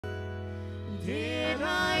Did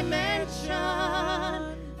I mention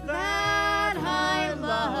that I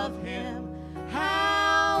love him?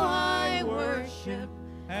 How I worship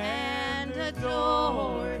and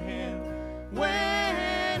adore him.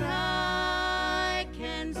 When I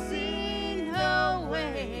can see no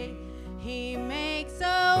way, he makes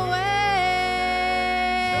a way.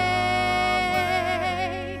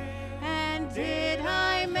 And did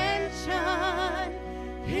I mention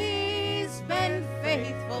he's been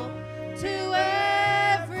faithful to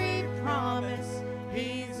every promise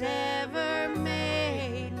he's ever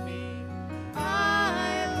made me?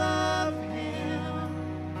 I love him.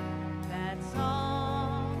 That's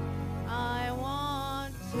all I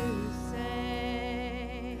want to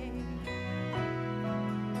say.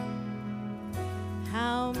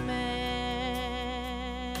 How many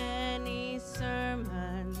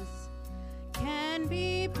sermons can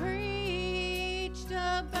be preached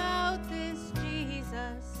about this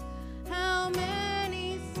Jesus? How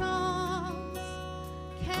many songs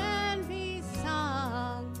can be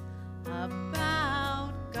sung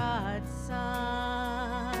about God's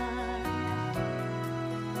Son?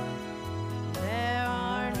 There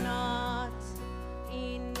are not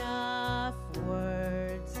enough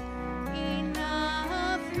words,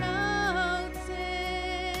 enough notes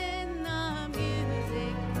in the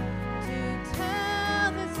music to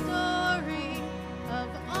tell the story of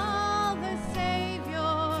all the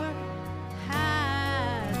Savior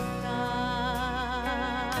has done.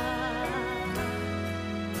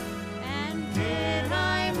 And did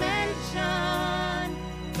I mention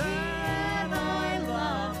that I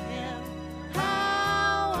love him?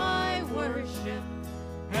 How I worship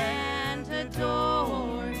and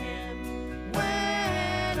adore him.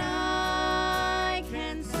 When I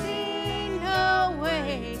can see no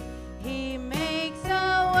way, he makes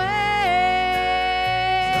a way.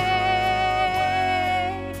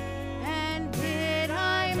 And did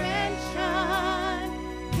I mention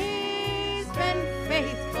he's been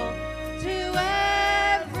faithful to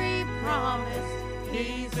every promise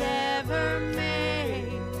he's ever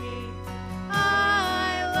made me?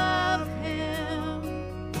 I love him.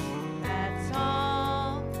 That's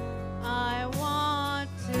all I want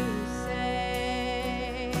to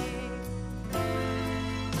say.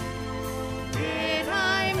 Did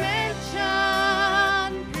I mention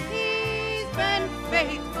he's been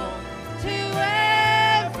faithful to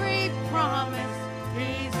every promise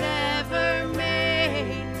he's ever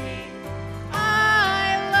made me? I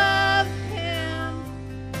love him.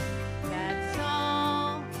 That's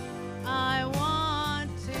all I want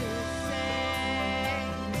to say.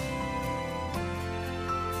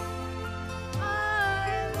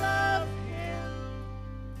 I love him.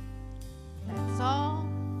 That's all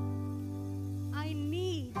I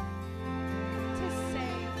need to say.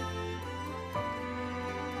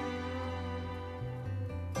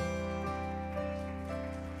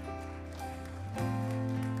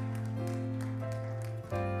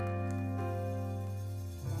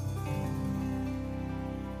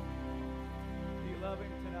 Do you love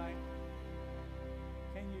him tonight?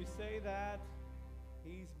 Can you say that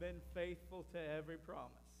he's been faithful to every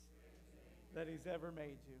promise that he's ever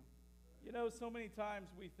made you? You know, so many times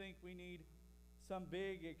we think we need some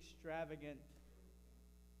big, extravagant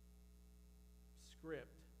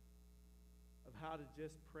script of how to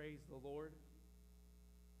just praise the Lord.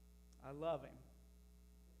 I love him,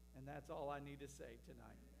 and that's all I need to say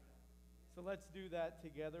tonight. So let's do that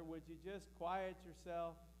together. Would you just quiet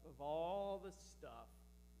yourself of all the stuff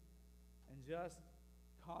and just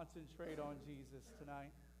concentrate on Jesus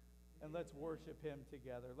tonight? And let's worship him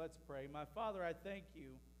together. Let's pray. My Father, I thank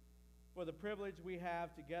you for the privilege we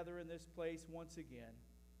have together in this place once again.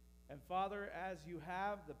 And Father, as you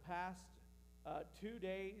have the past 2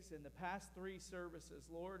 days and the past 3 services,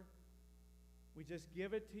 Lord, we just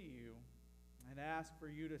give it to you and ask for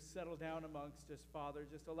you to settle down amongst us, Father.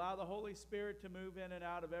 Just allow the Holy Spirit to move in and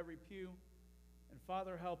out of every pew. And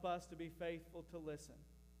Father, help us to be faithful to listen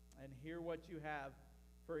and hear what you have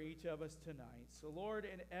for each of us tonight. So Lord,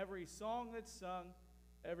 in every song that's sung,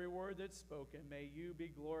 every word that's spoken, may you be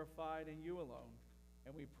glorified and you alone.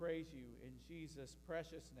 And we praise you in Jesus'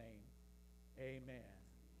 precious name. Amen.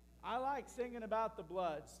 I like singing about the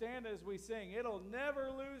blood. Stand as we sing. It'll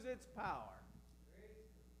never lose its power.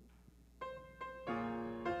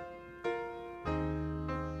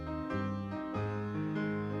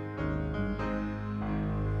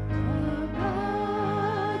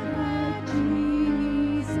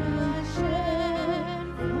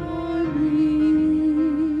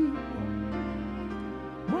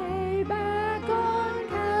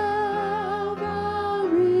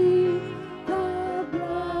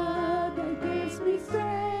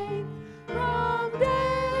 Strength from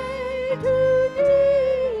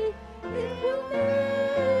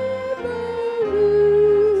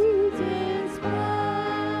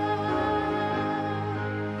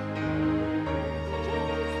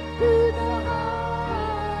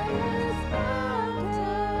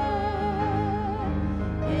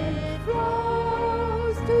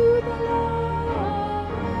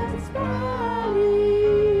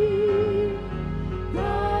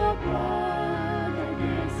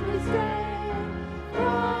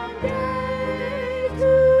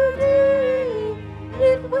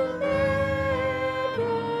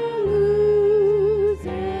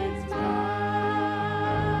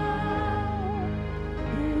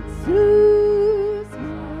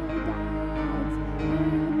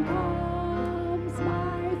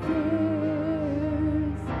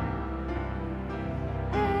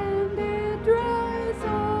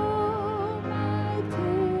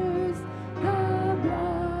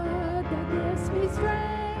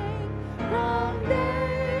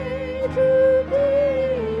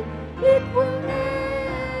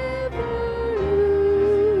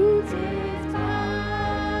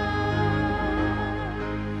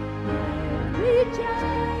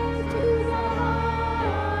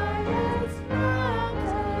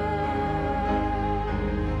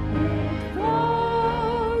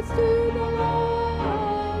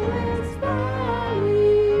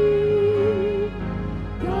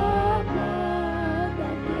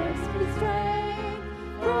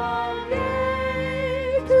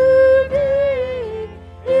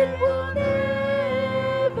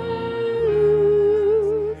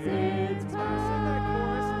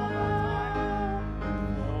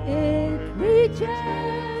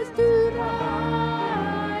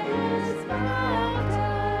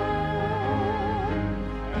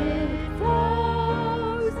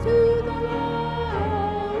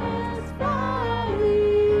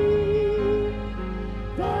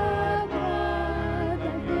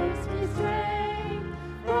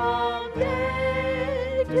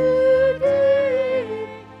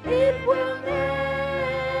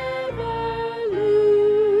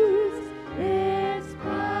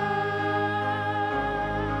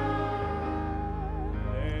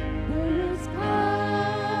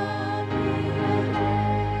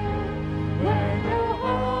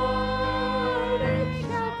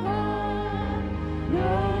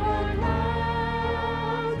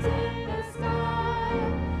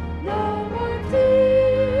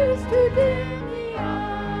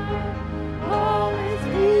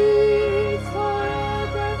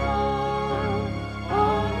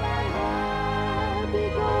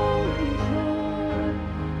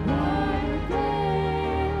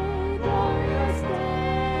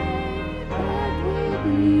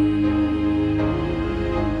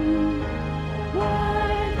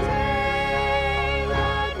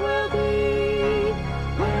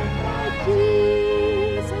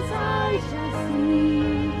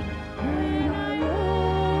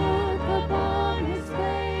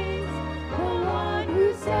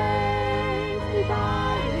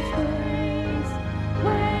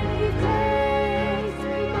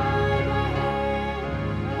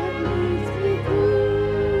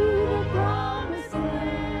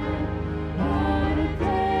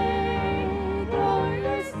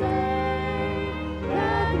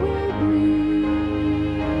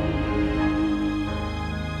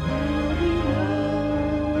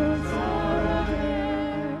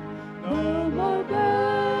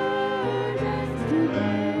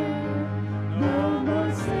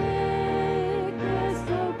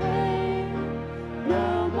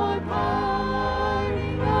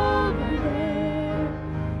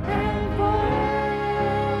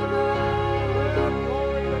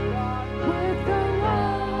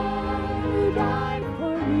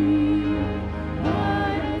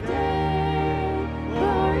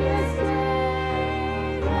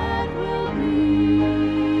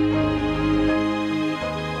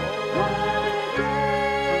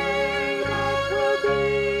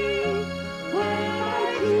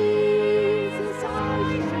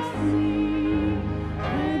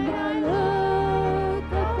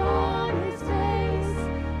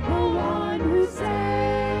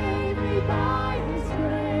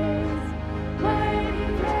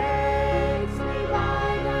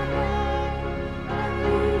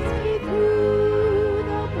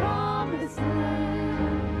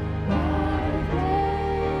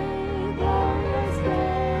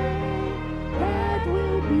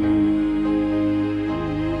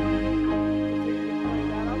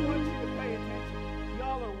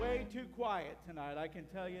I can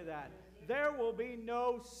tell you that. There will be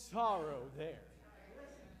no sorrow there.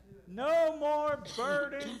 No more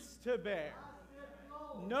burdens to bear.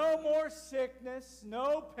 No more sickness,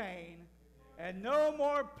 no pain, and no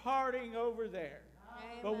more parting over there.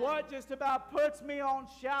 Amen. But what just about puts me on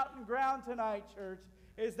shouting ground tonight, church,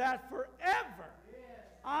 is that forever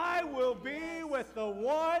I will be with the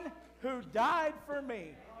one who died for me.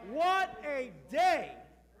 What a day.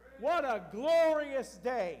 What a glorious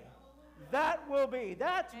day that will be.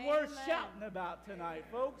 That's worth shouting about tonight,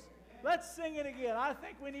 folks. Let's sing it again. I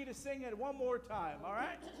think we need to sing it one more time, all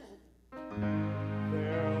right?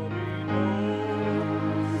 There'll be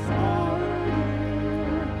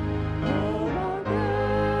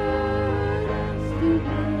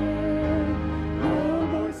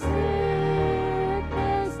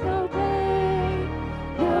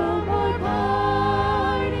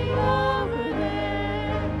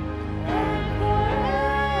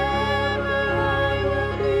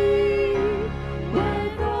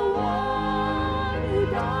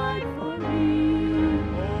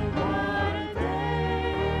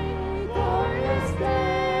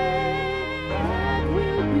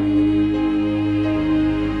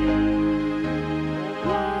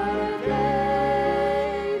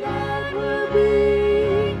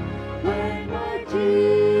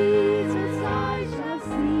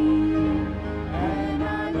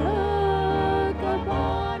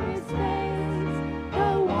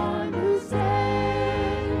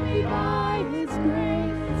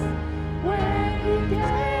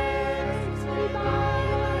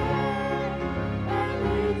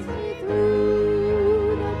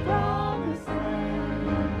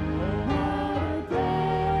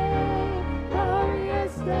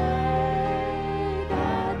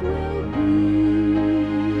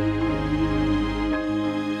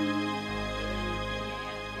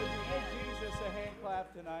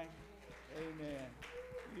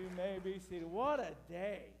be seated. What a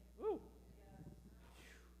day. Woo.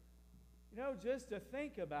 You know, just to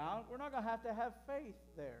think about, we're not going to have faith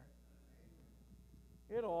there.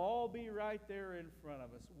 It'll all be right there in front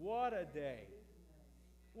of us. What a day.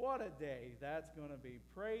 What a day that's going to be.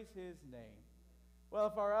 Praise His name. Well,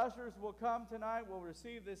 if our ushers will come tonight, we'll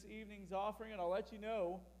receive this evening's offering, and I'll let you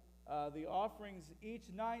know the offerings each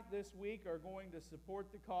night this week are going to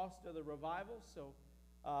support the cost of the revival, so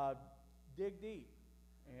dig deep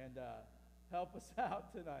and help us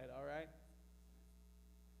out tonight, all right?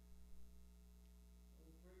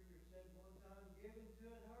 The preacher said one time, giving to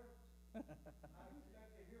it hurts. I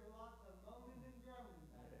expect to hear lots of moaning and groaning.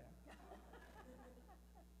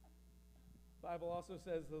 The Bible also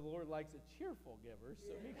says the Lord likes a cheerful giver,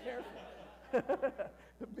 so be careful.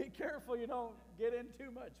 Be careful you don't get in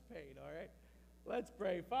too much pain, all right? Let's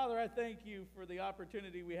pray. Father, I thank you for the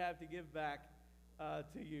opportunity we have to give back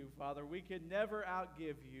to you, Father. We can never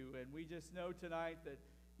outgive you, and we just know tonight that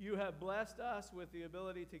you have blessed us with the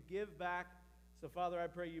ability to give back. So, Father, I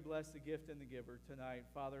pray you bless the gift and the giver tonight,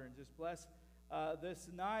 Father, and just bless this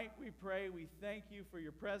night. We pray, we thank you for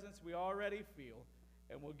your presence we already feel,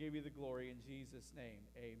 and we'll give you the glory in Jesus' name.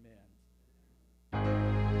 Amen.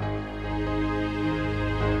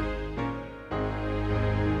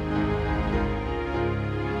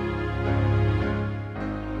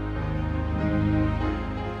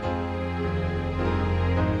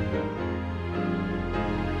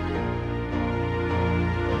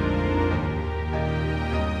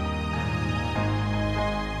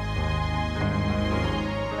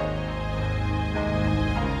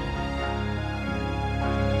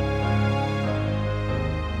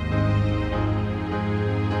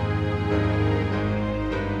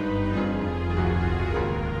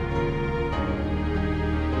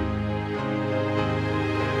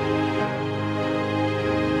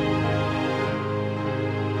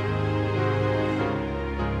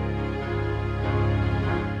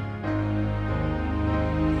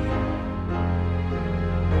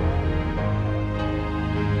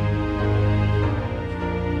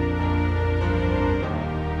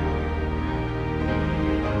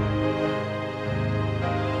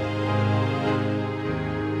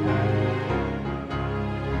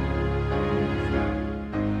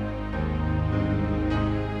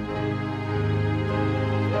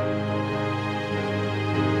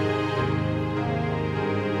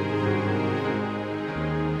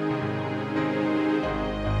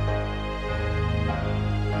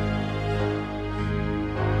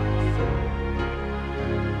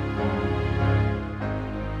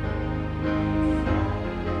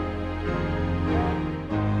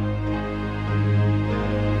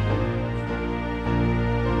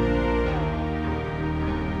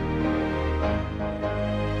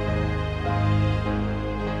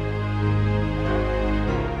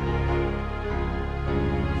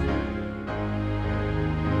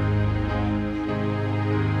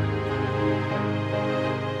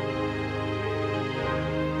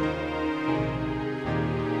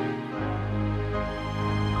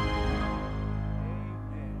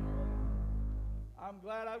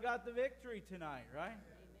 Got the victory tonight, right? Amen.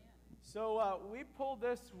 So we pulled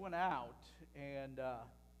this one out, and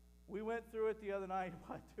we went through it the other night,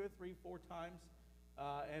 2 or 3, 4 times,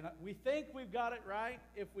 and we think we've got it right.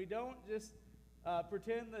 If we don't, just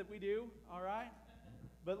pretend that we do, all right?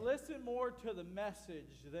 But listen more to the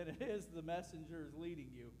message than it is the messenger is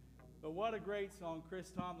leading you. But what a great song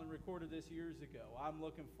Chris Tomlin recorded this years ago. I'm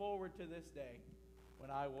looking forward to this day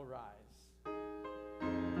when I will rise.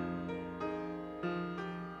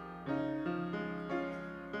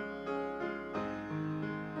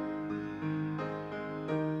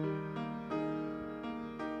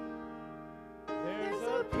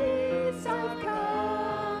 I've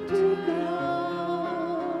come to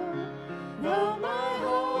know, though my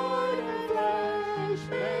heart and flesh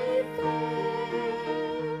may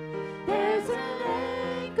fail, there's an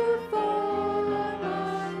anchor for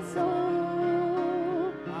my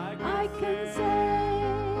soul. I can say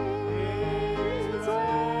it is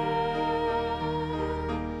well.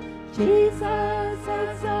 Jesus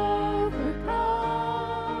has overcome,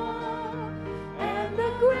 and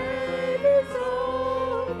the grave is overwhelmed.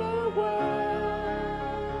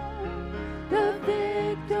 The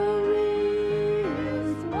victory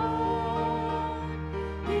is won.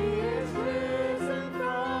 He is risen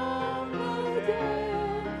from the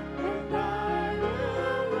dead, and I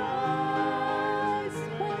will rise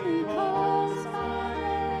when He calls my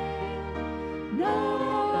name. No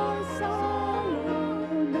more sorrow,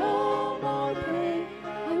 no more pain.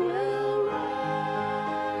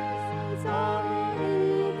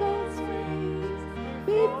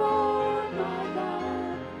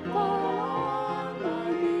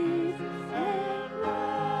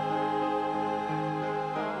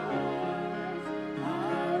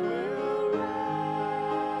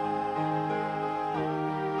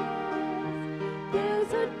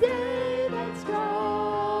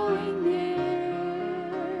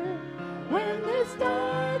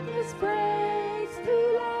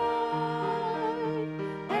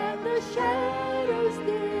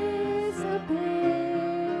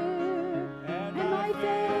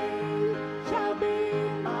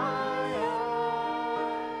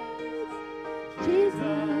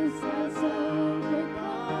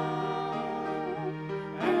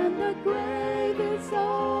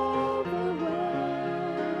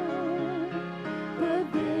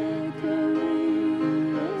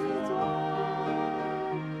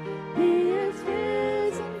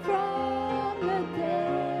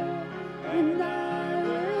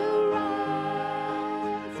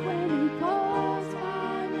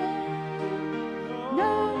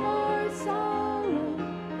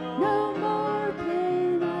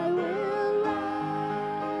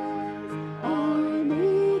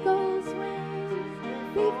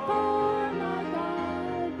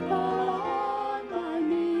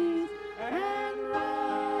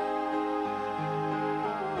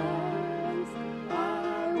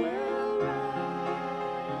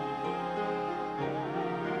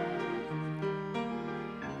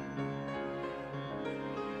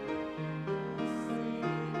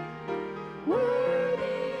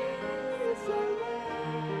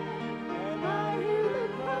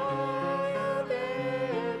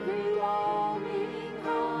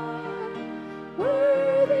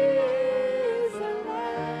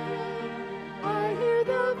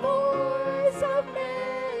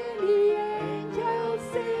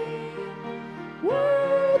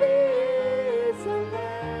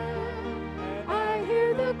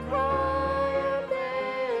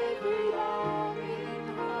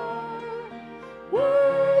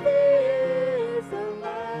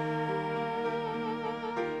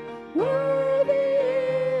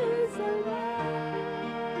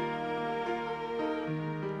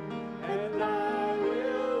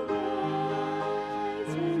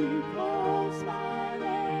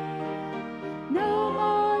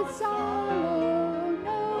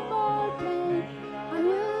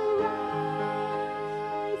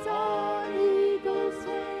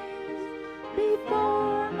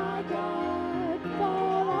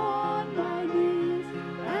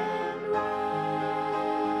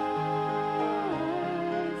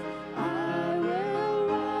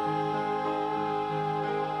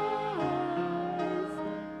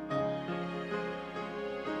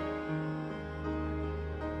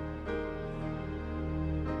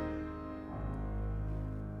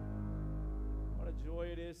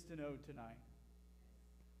 is to know tonight.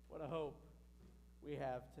 What a hope we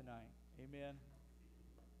have tonight. Amen.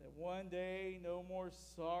 That one day, no more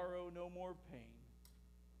sorrow, no more pain.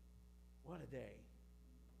 What a day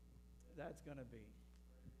that's going to be.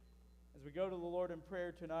 As we go to the Lord in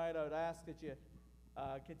prayer tonight, I would ask that you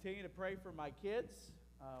continue to pray for my kids.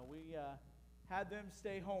 We had them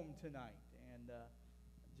stay home tonight and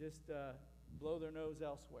just blow their nose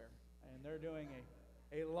elsewhere. And they're doing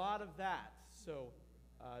a lot of that. So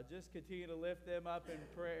just continue to lift them up in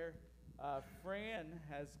prayer. Fran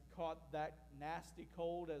has caught that nasty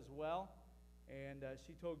cold as well. And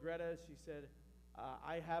she told Greta, she said,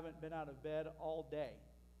 I haven't been out of bed all day.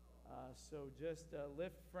 So just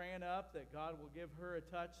lift Fran up, that God will give her a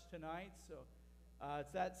touch tonight. So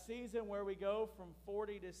it's that season where we go from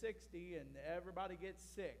 40 to 60 and everybody gets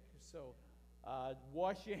sick. So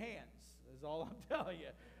wash your hands is all I'm telling you.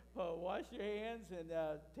 Wash your hands and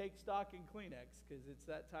take stock in Kleenex, because it's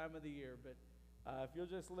that time of the year. But if you'll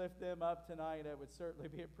just lift them up tonight, it would certainly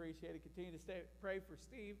be appreciated. Continue to pray for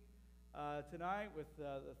Steve tonight with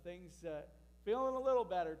the things feeling a little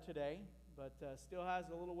better today, but still has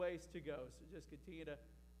a little ways to go. So just continue to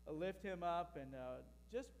lift him up and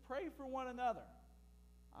just pray for one another.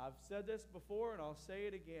 I've said this before and I'll say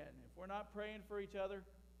it again. If we're not praying for each other,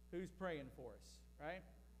 who's praying for us, right?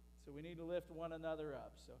 So we need to lift one another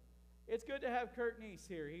up. So it's good to have Kurt Neese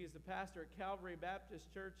here. He is the pastor at Calvary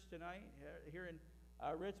Baptist Church tonight here in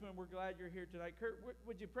Richmond. We're glad you're here tonight. Kurt,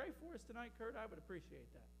 would you pray for us tonight, Kurt? I would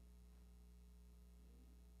appreciate that.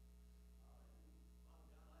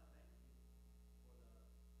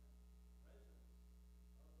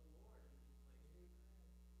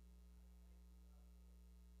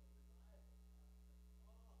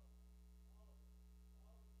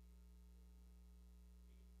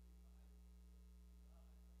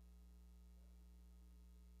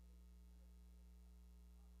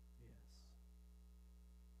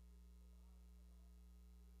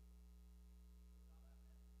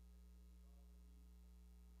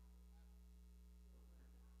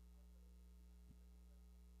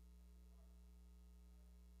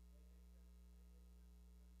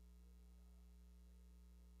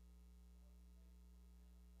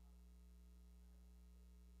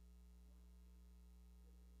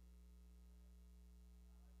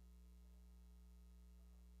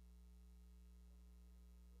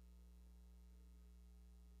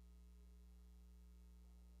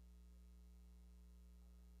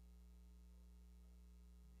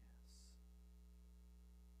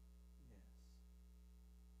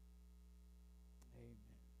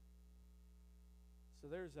 So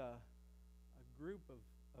there's a group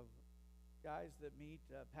of guys that meet,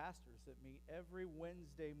 pastors that meet every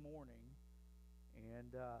Wednesday morning, and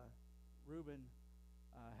Reuben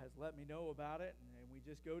has let me know about it, and we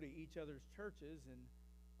just go to each other's churches, and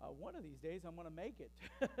one of these days I'm going to make it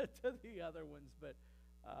to the other ones, but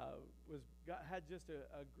had just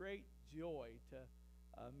a great joy to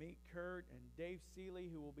meet Kurt and Dave Seeley,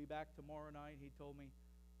 who will be back tomorrow night. He told me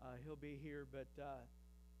he'll be here, but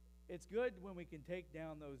it's good when we can take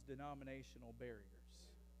down those denominational barriers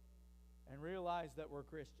and realize that we're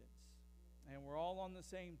Christians and we're all on the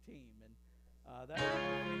same team, and that's one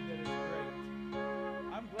thing that is great.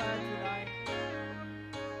 I'm glad tonight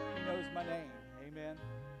he knows my name. Amen.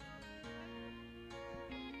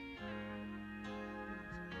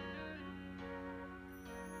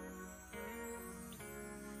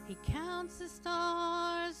 He counts the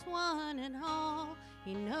stars, one and all.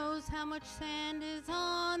 He knows how much sand is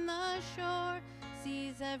on the shore,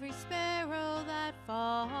 sees every sparrow that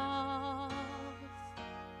falls.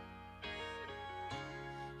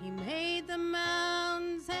 He made the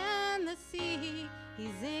mountains and the sea.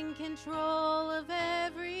 He's in control of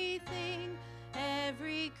everything,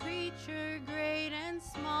 every creature great and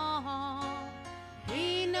small.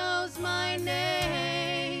 He knows my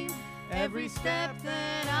name, every step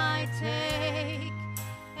that I take,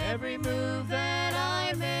 every move that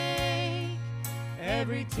I make,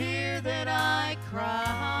 every tear that I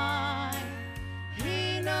cry.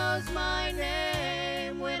 He knows my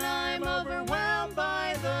name when I'm overwhelmed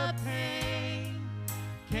by the pain,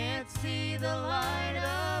 can't see the light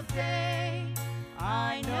of day.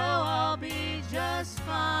 I know I'll be just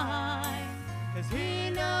fine, 'cause he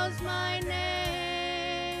knows my name.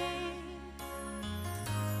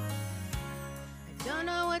 I don't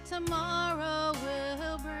know what tomorrow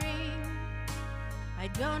will bring. I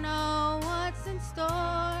don't know what's in store.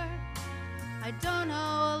 I don't know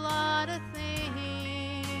a lot of things.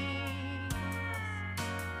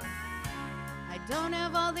 I don't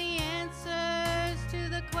have all the answers to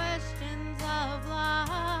the questions of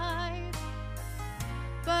life,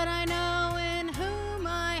 but I know in whom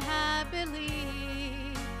I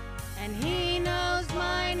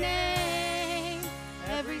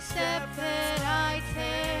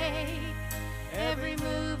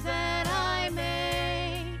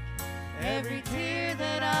every tear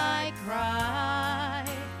that I cry.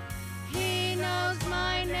 He knows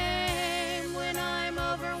my name when I'm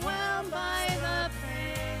overwhelmed by the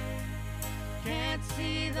pain. Can't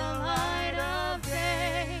see the light of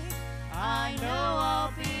day. I know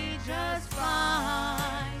I'll be just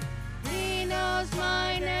fine. He knows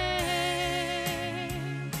my name.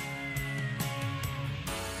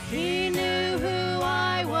 He knew who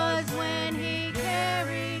I was when he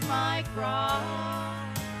carried my cross.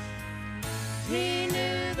 He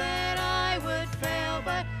knew that I would fail,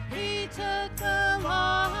 but he took the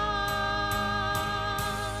loss.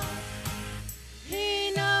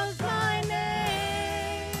 He knows my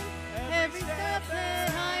name, every step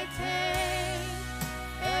that I take,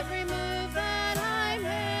 every move that I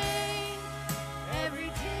make, every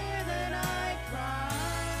tear that I cry.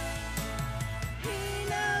 He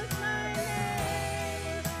knows my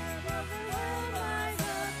name, overwhelmed by the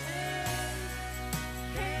pain.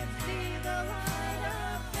 Can't see the light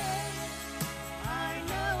of day. I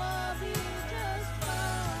know I'll be just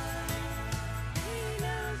fine. He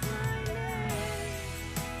knows my name.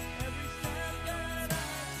 Every step that I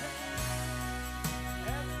take,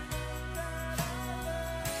 every move that I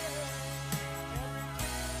make, every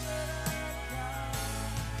tear that I cry.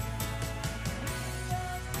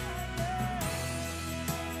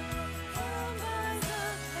 Overwhelmed by the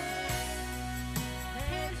pain.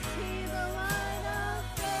 Can't see the light of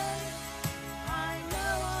day. I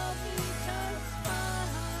know I'll be just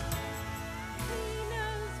fine. He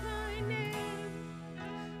knows my name.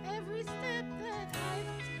 Every step that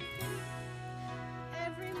I've taken,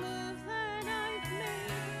 every move that I've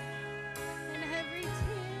made, and every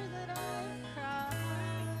tear that I've cried.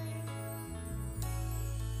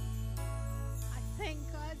 I thank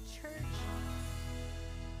God, church.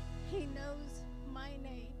 He knows my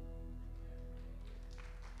name.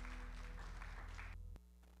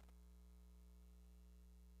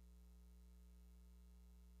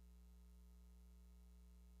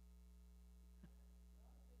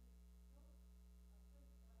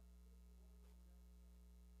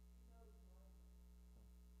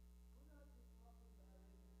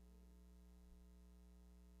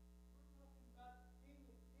 We're talking about the King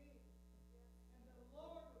of Kings and the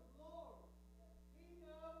Lord of Lords. He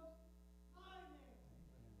knows my name.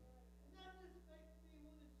 And that just makes me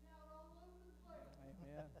want to shout all over the place.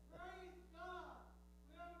 Amen. Praise God.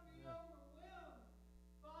 We ought to be overwhelmed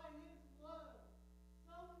by His love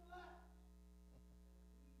so much.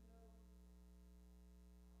 He knows.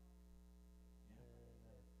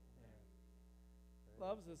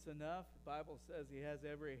 Loves us enough. The Bible says he has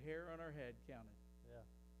every hair on our head counted. Yeah,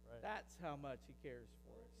 right. That's how much he cares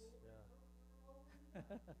for us. Yeah.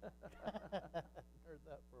 Heard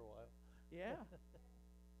that for a while. Yeah.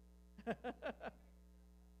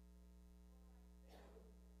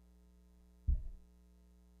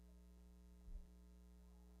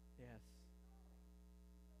 Yes.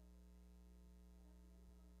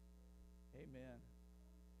 Amen.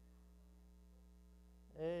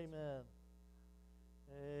 Amen.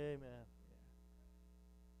 Amen.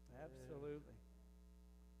 Absolutely.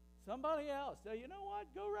 Somebody else. So you know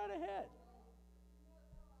what? Go right ahead.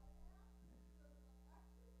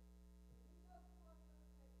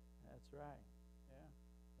 That's right. Yeah.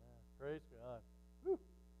 Yeah, praise God. Woo.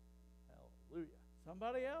 Hallelujah.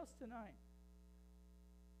 Somebody else tonight.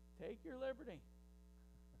 Take your liberty.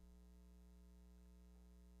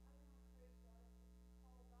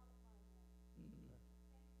 Mhm.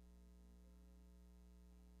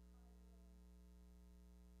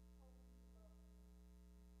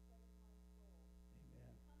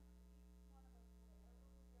 Amen.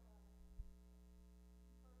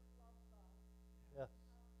 Yes.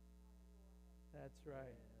 That's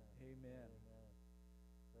right. Amen. Amen.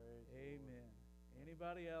 Praise the Lord. Amen.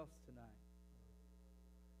 Anybody else tonight?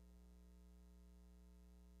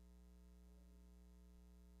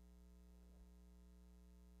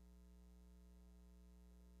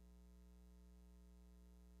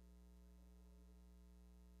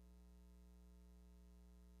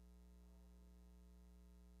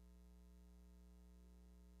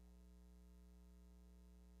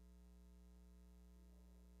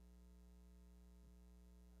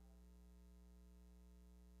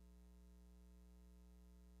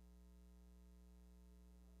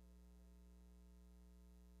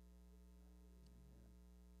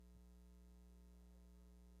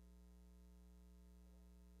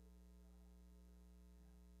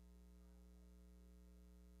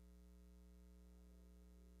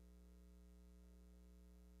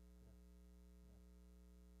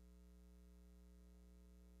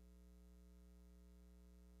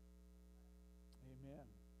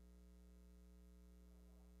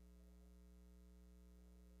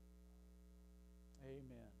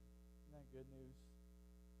 good news.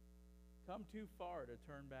 Come too far to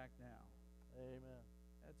turn back now. Amen.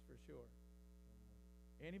 That's for sure.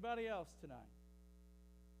 Anybody else tonight?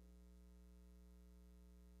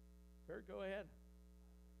 Kurt, go ahead.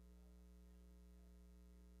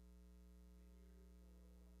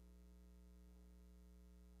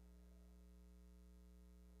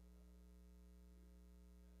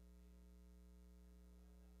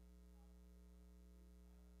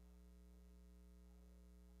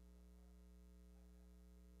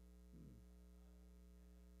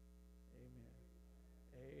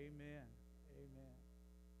 Amen. Amen.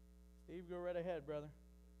 Steve, go right ahead, brother.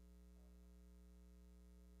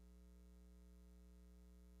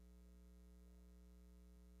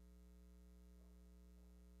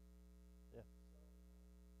 Yeah.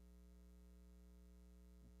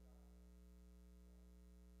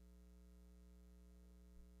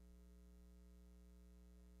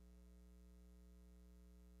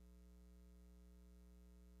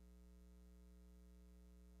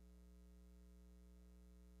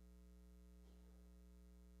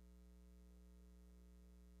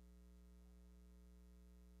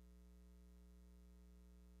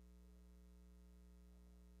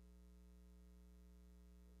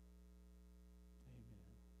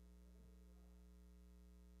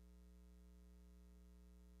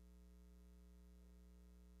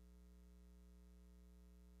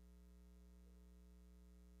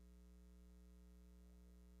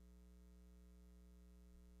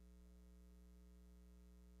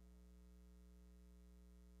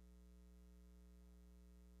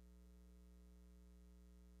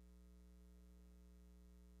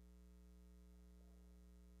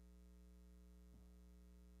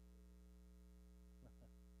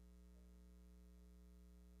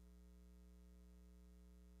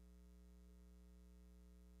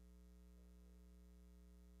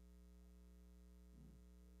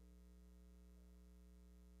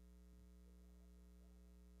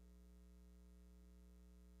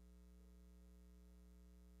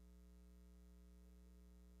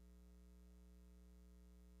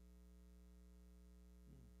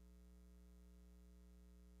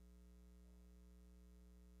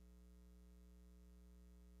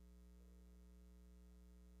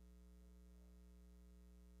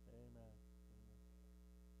 Amen. Amen.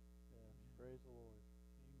 Yes. Praise the Lord.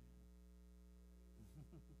 Amen.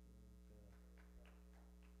 Yeah.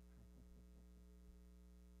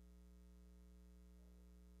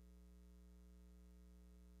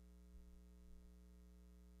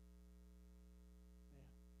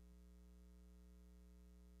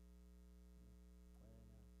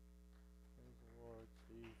 Amen. Praise the Lord,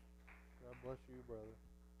 Steve. God bless you, brother.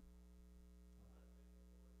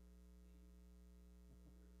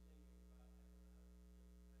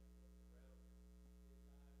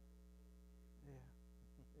 Yeah.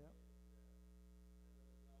 Yep.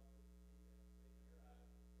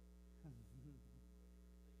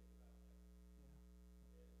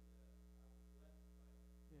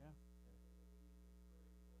 Yeah.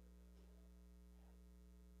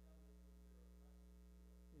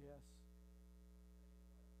 Yes.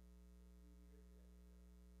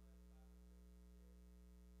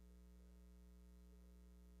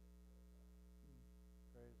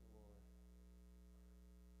 Praise the Lord.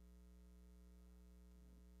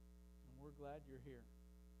 And we're glad you're here.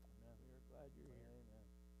 Amen. We are glad you're here. Amen.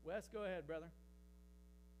 Wes, go ahead, brother.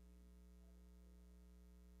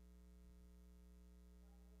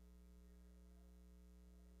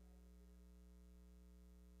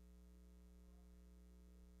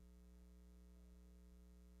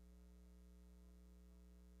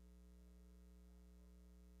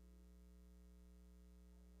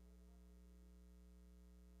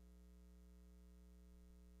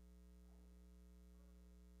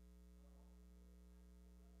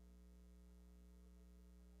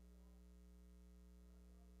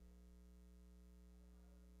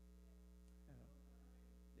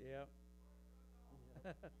 Yep.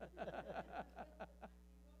 Yeah.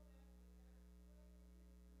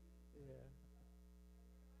 Yeah.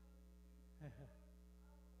 Amen.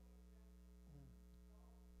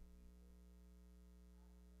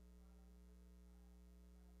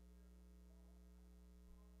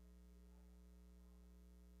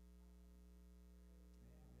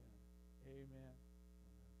 Amen.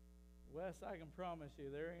 Wes, I can promise you,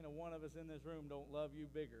 there ain't a one of us in this room don't love you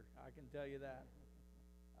bigger. I can tell you that.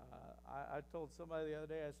 I told somebody the other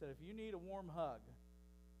day, I said, if you need a warm hug,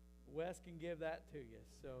 Wes can give that to you.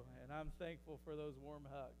 So, and I'm thankful for those warm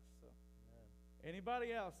hugs. So, Amen.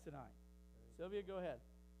 anybody else tonight? Praise Sylvia, go ahead.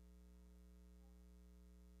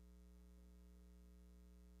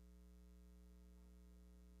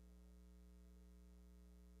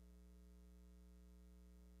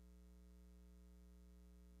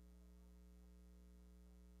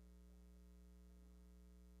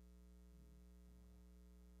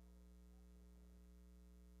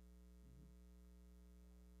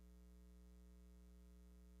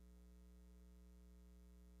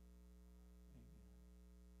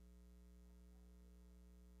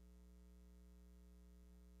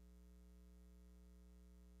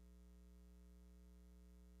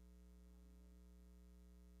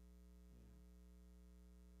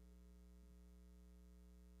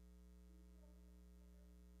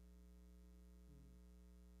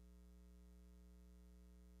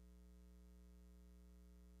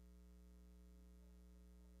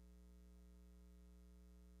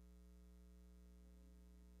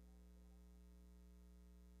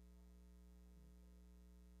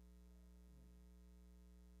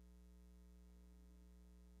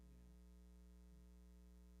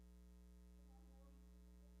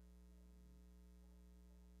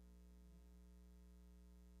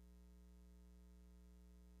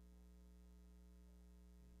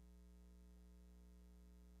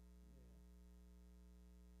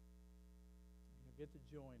 get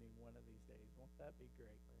to joining one of these days. Won't that be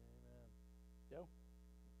great? Amen. Joe?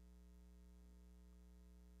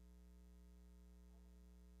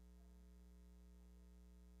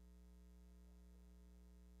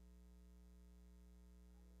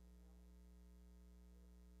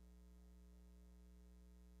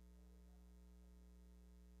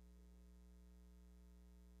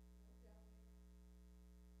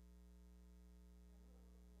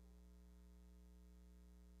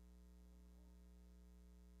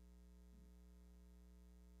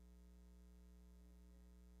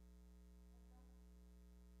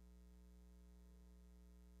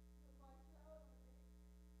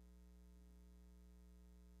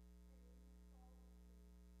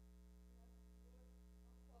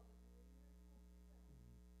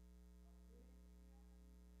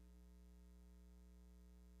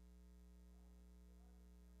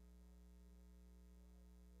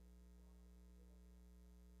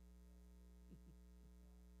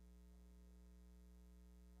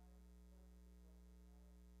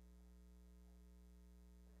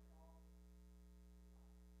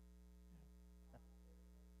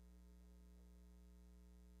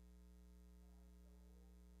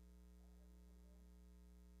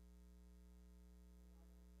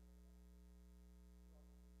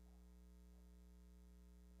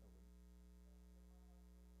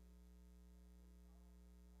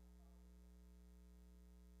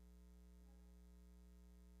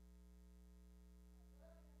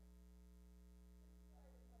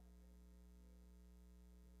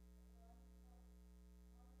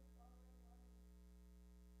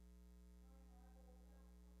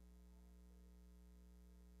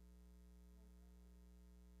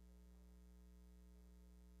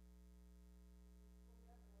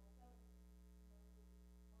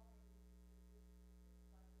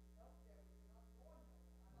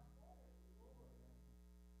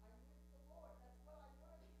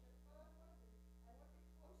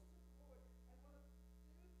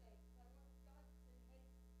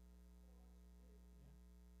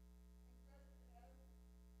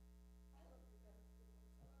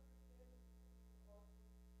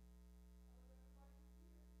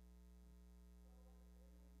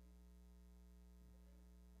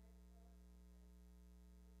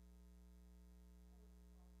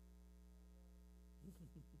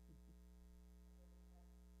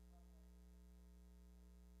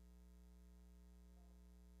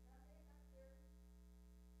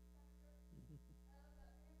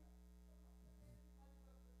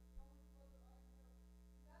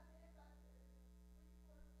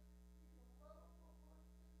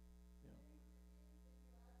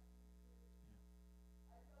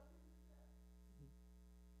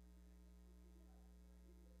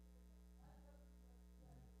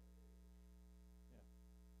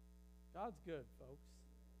 God's good, folks.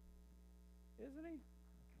 Isn't he?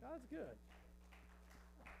 God's good.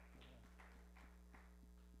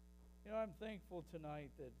 You know, I'm thankful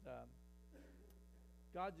tonight that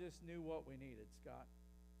God just knew what we needed, Scott.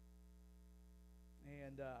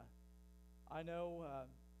 And I know,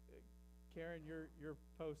 Karen, your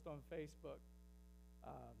post on Facebook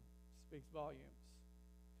speaks volumes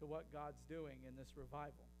to what God's doing in this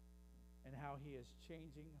revival and how he is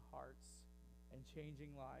changing hearts and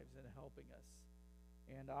changing lives and helping us.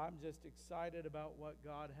 And I'm just excited about what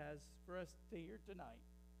God has for us to hear tonight.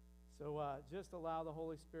 So just allow the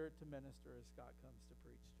Holy Spirit to minister as Scott comes to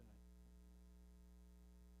preach tonight.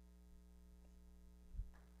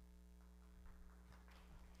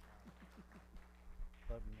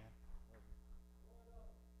 Love you, man. Love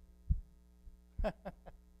you.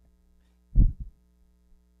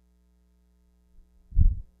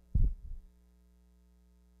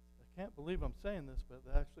 I can't believe I'm saying this, but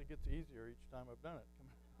it actually gets easier each time I've done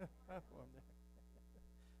it. I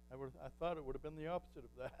thought it would have been the opposite of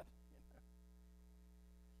that.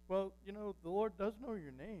 Well, the Lord does know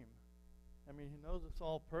your name. I mean, he knows us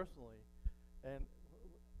all personally. And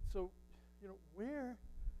so, where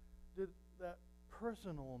did that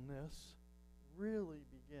personalness really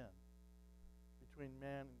begin between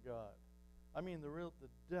man and God? I mean, the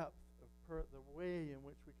depth of the way in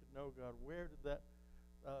which we could know God. Where did that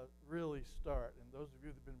really start? And those of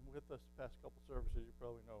you that have been with us the past couple services, you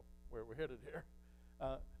probably know where we're headed here.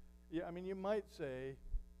 You might say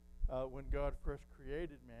when God first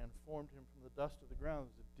created man, formed him from the dust of the ground,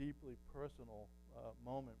 it was a deeply personal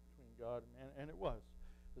moment between God and man, and it was.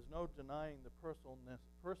 There's no denying the personalness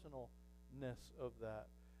of that.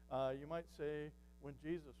 You might say when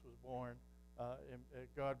Jesus was born,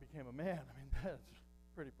 God became a man. I mean, that's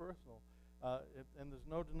pretty personal. And there's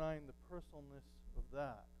no denying the personalness of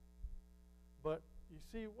that. But, you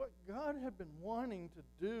see, what God had been wanting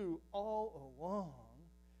to do all along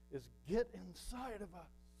is get inside of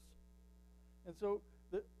us. And so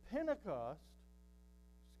the Pentecost,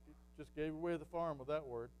 just gave away the farm with that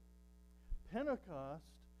word. Pentecost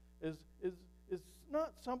is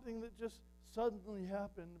not something that just suddenly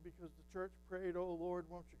happened because the church prayed, "Oh Lord,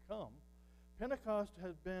 won't you come?" Pentecost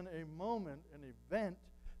has been a moment, an event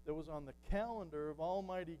that was on the calendar of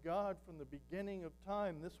Almighty God from the beginning of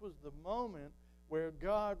time. This was the moment where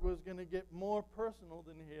God was going to get more personal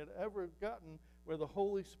than he had ever gotten, where the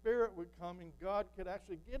Holy Spirit would come and God could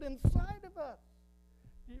actually get inside of us.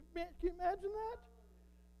 Can you imagine that?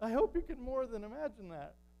 I hope you can more than imagine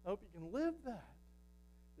that. I hope you can live that.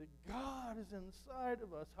 That God is inside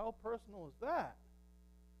of us. How personal is that?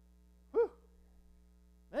 Whew.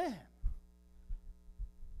 Man.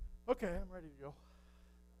 Okay, I'm ready to go.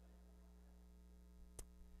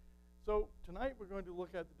 So tonight we're going to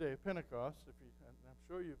look at the day of Pentecost. And I'm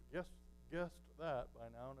sure you've guessed that by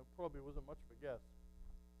now, and it probably wasn't much of a guess.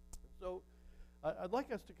 So I'd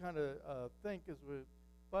like us to kind of think as we.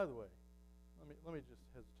 By the way, let me just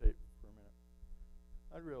hesitate for a minute.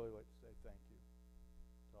 I'd really like to say thank you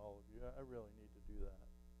to all of you. I really need to do that.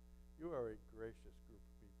 You are a gracious group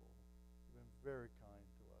of people. You've been very kind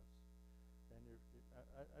to us, and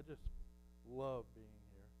I just love being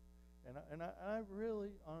here. And I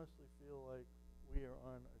really honestly feel like we are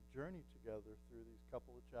on a journey together through these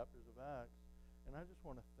couple of chapters of Acts, and I just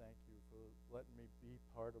want to thank you for letting me be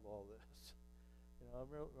part of all this. You know,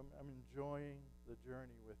 I'm enjoying the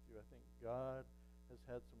journey with you. I think God has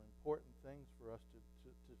had some important things for us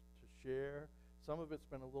to share. Some of it's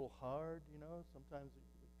been a little hard, you know. Sometimes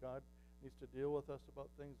God needs to deal with us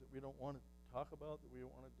about things that we don't want to talk about, that we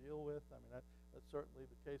don't want to deal with. I mean, that's certainly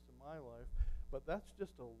the case in my life. But that's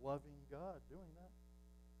just a loving God doing that.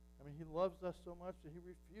 I mean, he loves us so much that he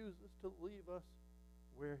refuses to leave us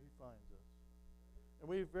where he finds us. And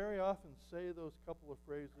we very often say those couple of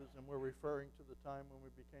phrases, and we're referring to the time when we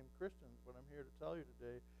became Christians. But I'm here to tell you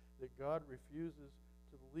today that God refuses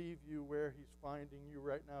to leave you where he's finding you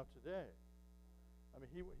right now today. I mean,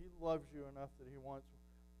 he loves you enough that he wants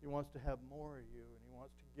to have more of you, and he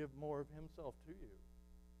wants to give more of himself to you.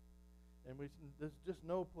 And there's just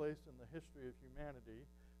no place in the history of humanity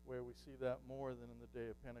where we see that more than in the day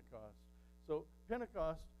of Pentecost. So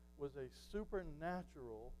Pentecost was a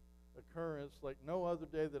supernatural occurrence like no other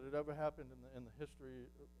day that had ever happened in the history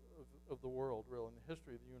of the world, really, in the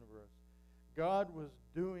history of the universe. God was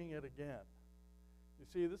doing it again. You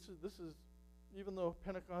see, this is even though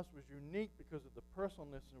Pentecost was unique because of the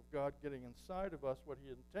personalness of God getting inside of us, what he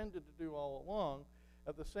intended to do all along,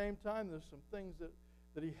 at the same time there's some things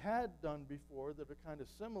that he had done before that are kind of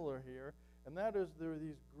similar here, and that is there are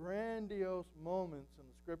these grandiose moments in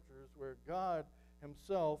the Scriptures where God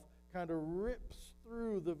himself kind of rips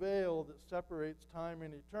through the veil that separates time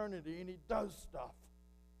and eternity, and he does stuff.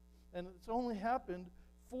 And it's only happened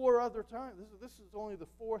 4 other times. This is only the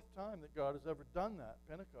 4th time that God has ever done that,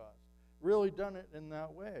 Pentecost. Really done it in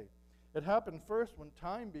that way. It happened first when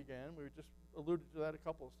time began. We just alluded to that a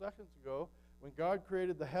couple of seconds ago. When God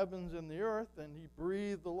created the heavens and the earth, and he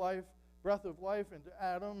breathed the breath of life into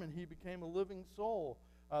Adam, and he became a living soul.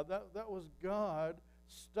 That was God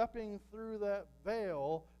stepping through that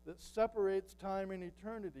veil that separates time and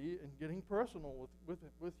eternity and getting personal with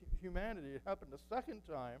humanity. It happened a second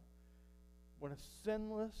time when a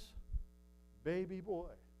sinless baby boy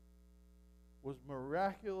was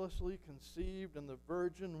miraculously conceived in the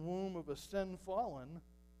virgin womb of a sin-fallen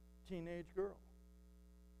teenage girl.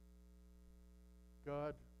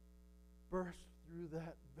 God burst through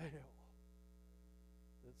that veil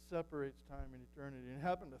that separates time and eternity. And it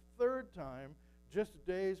happened a third time just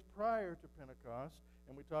days prior to Pentecost,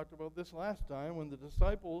 and we talked about this last time, when the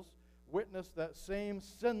disciples witnessed that same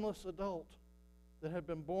sinless adult that had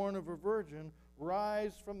been born of a virgin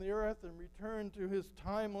rise from the earth and return to his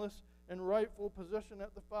timeless and rightful position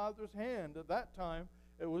at the Father's hand. At that time,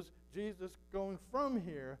 it was Jesus going from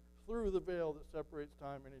here through the veil that separates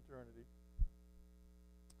time and eternity.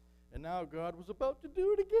 And now God was about to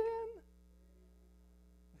do it again.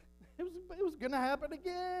 It was going to happen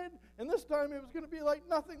again. And this time it was going to be like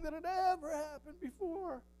nothing that had ever happened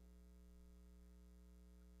before.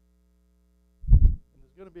 And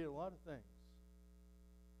there's going to be a lot of things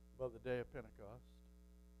about the day of Pentecost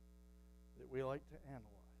that we like to analyze.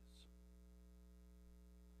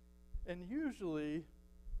 And usually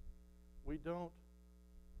we don't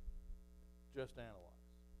just analyze.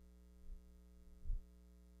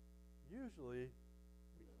 Usually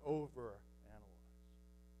we overanalyze.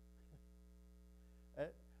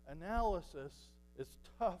 Analysis is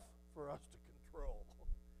tough for us to control.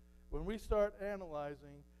 when we start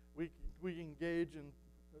analyzing, we engage in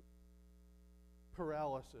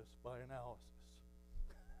paralysis by analysis.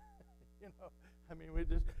 You know, I mean, we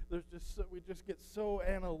just get so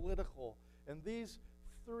analytical, and these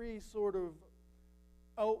three sort of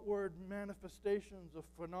outward manifestations of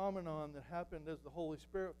phenomenon that happened as the Holy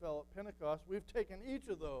Spirit fell at Pentecost, we've taken each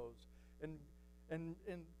of those and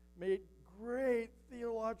made great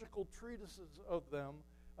theological treatises of them,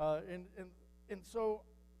 and so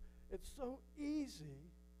it's so easy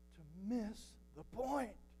to miss the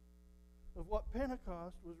point of what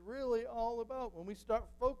Pentecost was really all about. When we start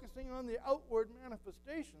focusing on the outward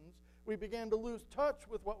manifestations, we began to lose touch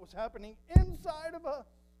with what was happening inside of us.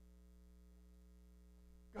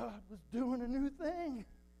 God was doing a new thing.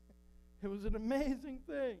 It was an amazing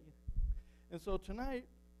thing. And so tonight,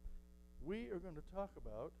 we are going to talk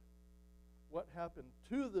about what happened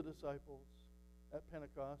to the disciples at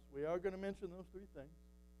Pentecost. We are going to mention those three things,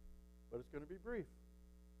 but it's going to be brief.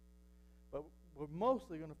 But we're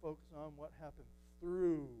mostly going to focus on what happened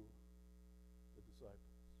through the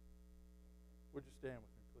disciples. Would you stand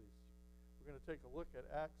with me, please? We're going to take a look at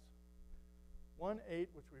Acts 1:8,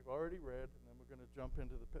 which we've already read, and then we're going to jump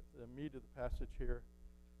into the meat of the passage here,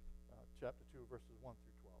 chapter 2, verses 1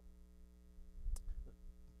 through 12.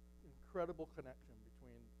 The incredible connection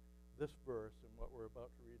between this verse and what we're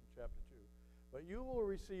about to read in chapter 2. But you will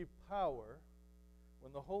receive power when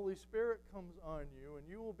the Holy Spirit comes on you, and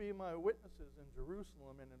you will be my witnesses in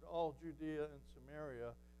Jerusalem and in all Judea and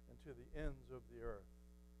Samaria and to the ends of the earth.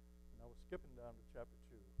 And now we're skipping down to chapter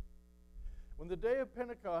 2. When the day of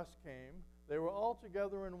Pentecost came, they were all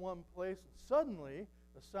together in one place, and suddenly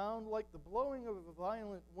a sound like the blowing of a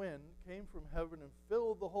violent wind came from heaven and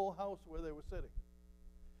filled the whole house where they were sitting.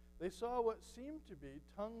 They saw what seemed to be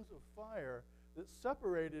tongues of fire that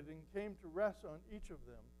separated and came to rest on each of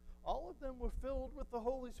them. All of them were filled with the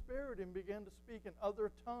Holy Spirit and began to speak in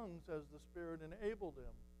other tongues as the Spirit enabled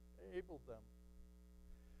them.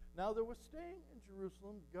 Now there were staying in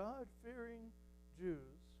Jerusalem God-fearing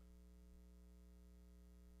Jews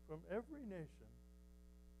from every nation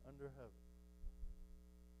under heaven.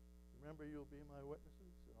 Remember, you'll be my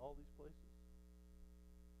witnesses in all these places.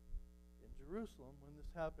 In Jerusalem, when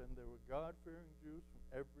this happened, there were God-fearing Jews from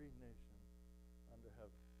every nation under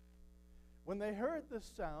heaven. When they heard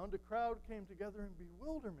this sound, a crowd came together in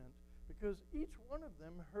bewilderment because each one of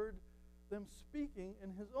them heard them speaking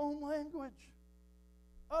in his own language.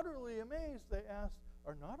 Utterly amazed, they asked,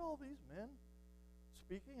 "Are not all these men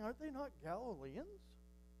speaking? Aren't they not Galileans?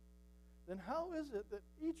 Then how is it that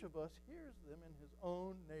each of us hears them in his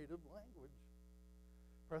own native language?"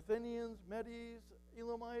 Parthians, Medes,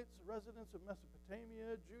 Elamites, residents of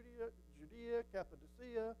Mesopotamia, Judea,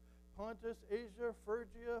 Cappadocia, Pontus, Asia,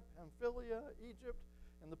 Phrygia, Pamphylia, Egypt,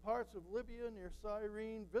 and the parts of Libya near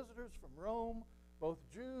Cyrene, visitors from Rome, both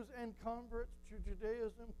Jews and converts to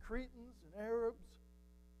Judaism, Cretans and Arabs.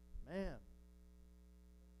 Man.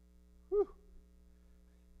 Whew.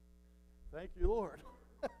 Thank you, Lord.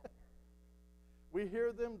 We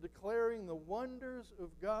hear them declaring the wonders of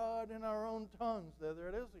God in our own tongues. There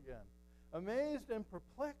it is again. Amazed and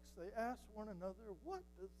perplexed, they ask one another, "What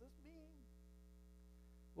does this mean?"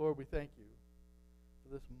 Lord, we thank you for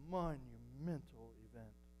this monumental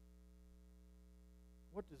event.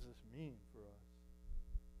 What does this mean for us?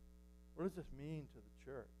 What does this mean to the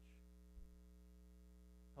church?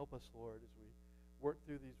 Help us, Lord, as we work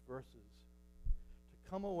through these verses, to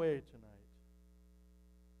come away tonight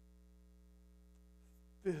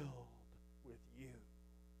filled with you,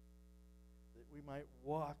 that we might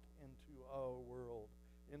walk into our world,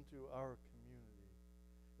 into our community,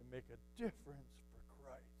 and make a difference for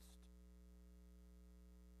Christ.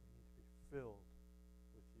 We need to be filled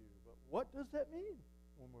with you. But what does that mean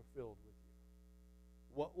when we're filled with you?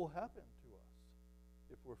 What will happen to us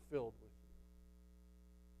if we're filled with you?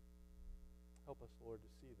 Help us, Lord, to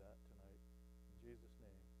see that tonight. In Jesus'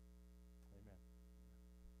 name, amen.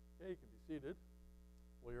 Okay, you can be seated.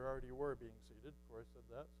 Well, you already were being seated before I said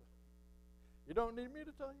that, so you don't need me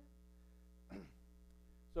to tell you.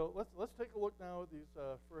 So let's take a look now at these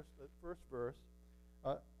first verse.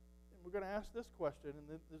 And we're going to ask this question, and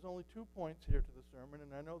there's only 2 points here to the sermon,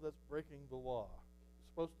 and I know that's breaking the law.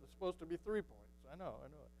 It's supposed to be 3 points. I know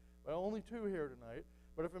it. But only 2 here tonight.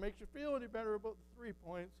 But if it makes you feel any better about the 3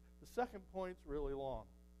 points, the second point's really long.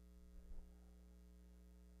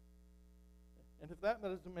 And if that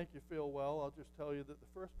doesn't make you feel well, I'll just tell you that the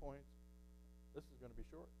first point, this is going to be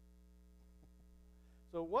short.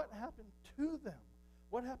 So what happened to them?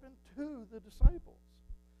 What happened to the disciples?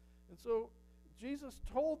 And so Jesus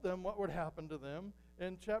told them what would happen to them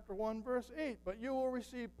in chapter 1, verse 8. But you will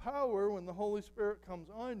receive power when the Holy Spirit comes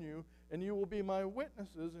on you, and you will be my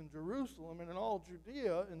witnesses in Jerusalem and in all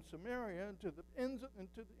Judea and Samaria and to the ends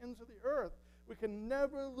of the earth. We can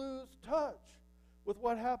never lose touch with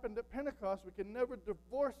what happened at Pentecost. We can never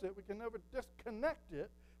divorce it. We can never disconnect it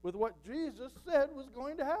with what Jesus said was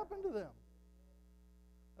going to happen to them.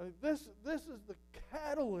 This is the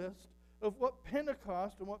catalyst of what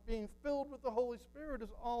Pentecost and what being filled with the Holy Spirit is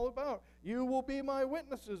all about. You will be my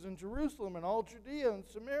witnesses in Jerusalem and all Judea and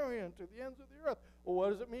Samaria and to the ends of the earth. Well,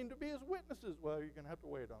 what does it mean to be his witnesses? Well, you're going to have to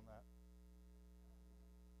wait on that.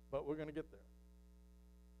 But we're going to get there.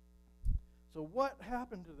 So what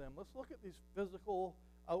happened to them? Let's look at these physical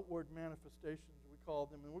outward manifestations, we call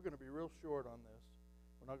them, and we're going to be real short on this.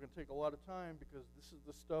 We're not going to take a lot of time because this is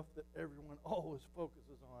the stuff that everyone always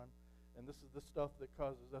focuses on, and this is the stuff that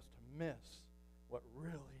causes us to miss what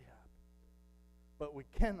really happened. But we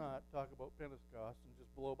cannot talk about Pentecost and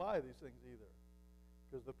just blow by these things either,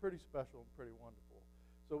 because they're pretty special and pretty wonderful.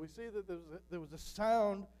 So we see that there was a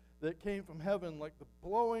sound that came from heaven like the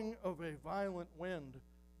blowing of a violent wind,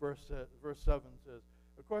 verse 7 says.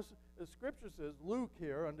 Of course, as Scripture says, Luke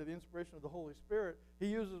here, under the inspiration of the Holy Spirit, he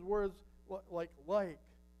uses words like,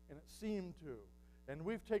 and it seemed to. And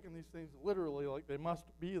we've taken these things literally like they must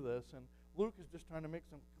be this. And Luke is just trying to make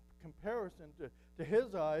some comparison to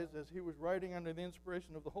his eyes as he was writing under the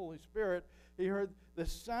inspiration of the Holy Spirit. He heard the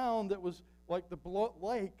sound that was like the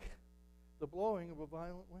blowing of a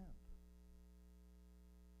violent wind.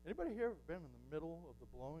 Anybody here ever been in the middle of the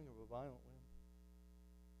blowing of a violent wind?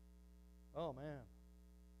 Oh, man.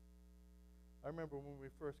 I remember when we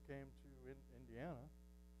first came to Indiana,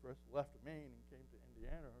 first left Maine and came to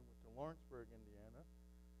Indiana and went to Lawrenceburg, Indiana.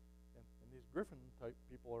 And these Griffin-type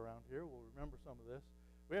people around here will remember some of this.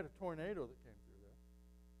 We had a tornado that came through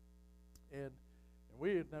there. And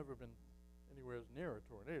we had never been anywhere near a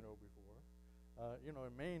tornado before. In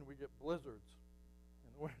Maine, we get blizzards.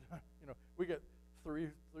 In the wintertime, we get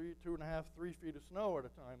 2.5, 3 feet of snow at a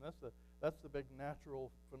time. That's the big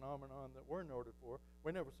natural phenomenon that we're noted for.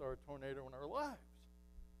 We never saw a tornado in our lives.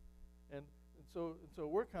 And so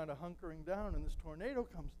we're kind of hunkering down, and this tornado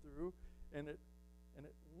comes through, and it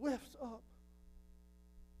lifts up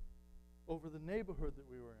over the neighborhood that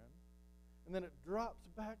we were in, and then it drops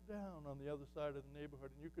back down on the other side of the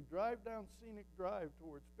neighborhood. And you could drive down Scenic Drive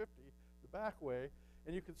towards 50, the back way,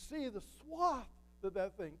 and you could see the swath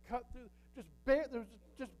that thing cut through. There was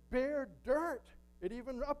just bare dirt. It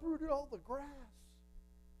even uprooted all the grass.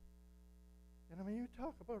 And I mean, you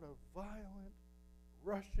talk about a violent,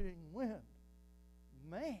 rushing wind.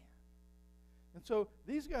 Man. And so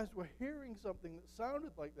these guys were hearing something that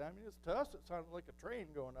sounded like that. I mean, to us, it sounded like a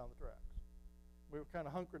train going down the tracks. We were kind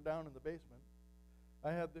of hunkered down in the basement.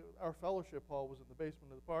 Our fellowship hall was in the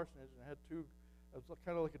basement of the parsonage, and it had it was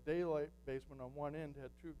kind of like a daylight basement on one end. It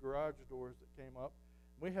had 2 garage doors that came up.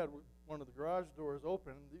 We had one of the garage doors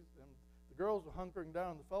open, and the girls were hunkering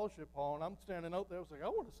down in the fellowship hall, and I'm standing out there. I was like, I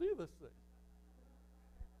want to see this thing.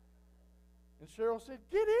 And Cheryl said,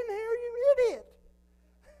 "Get in here, you idiot."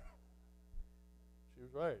 She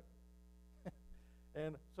was right.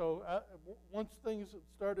 And so once things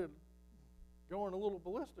started going a little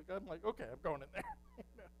ballistic, I'm like, okay, I'm going in there.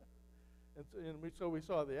 So we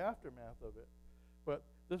saw the aftermath of it. But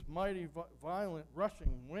this mighty, violent,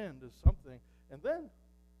 rushing wind is something. And then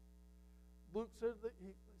Luke said that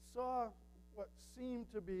he saw what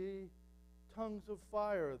seemed to be tongues of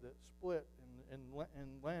fire that split and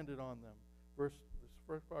landed on them. This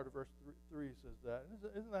first part of verse 3 says that.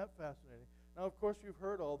 Isn't that fascinating? Now, of course, you've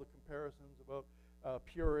heard all the comparisons about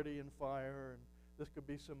purity and fire, and this could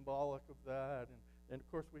be symbolic of that. And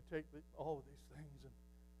of course, we take all of these things. And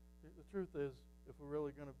the truth is, if we're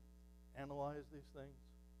really going to analyze these things,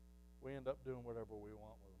 we end up doing whatever we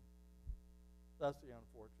want with them. That's the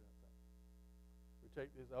unfortunate thing. We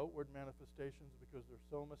take these outward manifestations because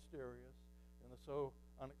they're so mysterious and they're so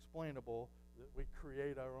unexplainable that we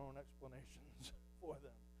create our own explanations for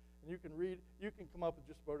them. And you can come up with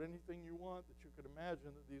just about anything you want that you could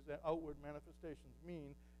imagine that these outward manifestations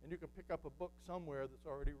mean, and you can pick up a book somewhere that's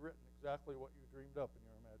already written exactly what you dreamed up in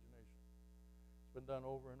your imagination. It's been done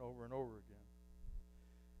over and over and over again.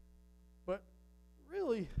 But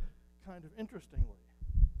really, kind of interestingly,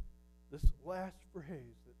 this last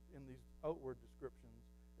phrase that in these outward descriptions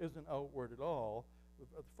isn't outward at all. The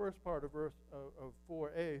first part of verse of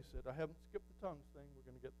 4a said, I haven't skipped the tongues thing. We're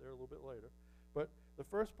going to get there a little bit later. But the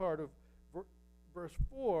first part of verse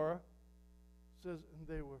 4 says, and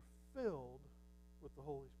they were filled with the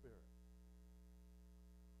Holy Spirit.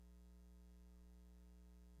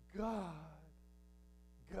 God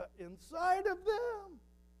got inside of them.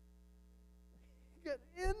 get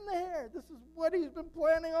in there. This is what he's been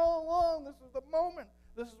planning all along. This is the moment.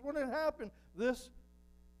 This is when it happened. This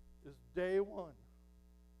is day one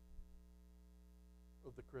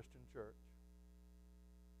of the Christian church.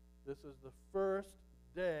 This is the first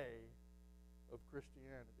day of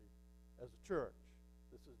Christianity as a church.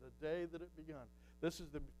 This is the day that it began. This is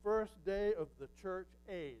the first day of the church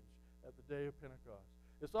age at the day of Pentecost.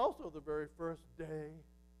 It's also the very first day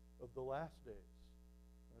of the last days.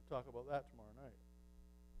 I'm going to talk about that tomorrow night.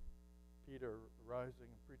 Peter rising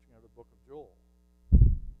and preaching out of the book of Joel,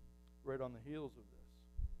 right on the heels of this.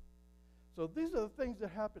 So these are the things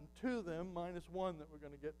that happened to them, minus one that we're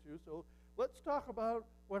going to get to. So let's talk about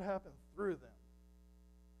what happened through them.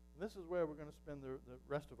 And this is where we're going to spend the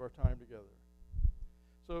rest of our time together.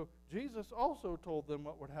 So Jesus also told them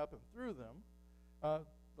what would happen through them.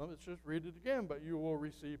 Let's just read it again. But you will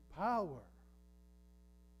receive power.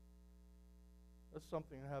 That's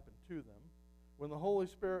something that happened to them. When the Holy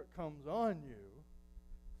Spirit comes on you,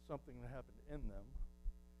 something that happened in them.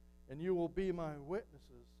 And you will be my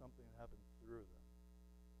witnesses, something that happened through them.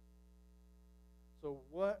 So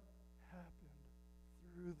what happened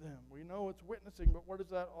through them? We know it's witnessing, but what is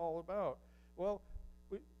that all about? Well,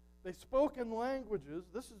 they spoke in languages.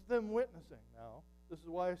 This is them witnessing now. This is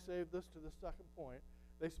why I saved this to the second point.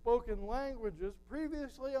 They spoke in languages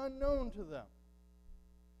previously unknown to them.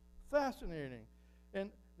 Fascinating.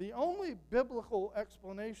 And the only biblical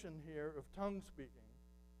explanation here of tongue speaking,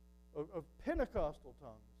 of Pentecostal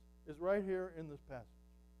tongues, is right here in this passage.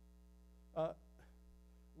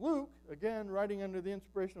 Luke, again, writing under the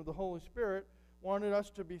inspiration of the Holy Spirit, wanted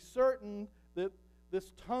us to be certain that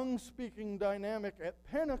this tongue-speaking dynamic at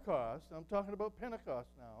Pentecost, I'm talking about Pentecost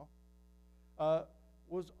now,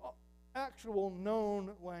 was actual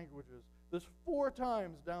known languages. There's 4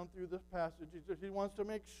 times down through this passage. He wants to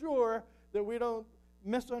make sure that we don't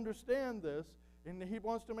misunderstand this, and he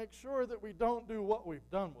wants to make sure that we don't do what we've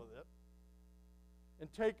done with it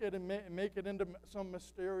and take it and make it into some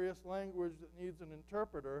mysterious language that needs an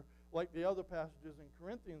interpreter, like the other passages in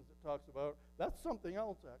Corinthians that talks about. That's something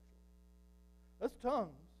else, actually. That's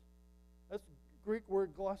tongues. That's Greek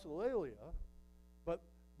word glossolalia, but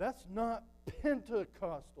that's not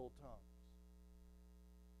Pentecostal tongues.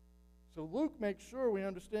 So Luke makes sure we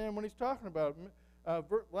understand what he's talking about.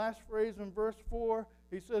 Last phrase in verse 4,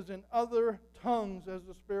 he says, in other tongues as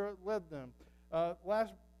the Spirit led them.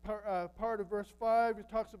 Last part of verse 5, he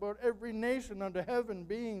talks about every nation under heaven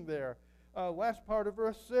being there. Last part of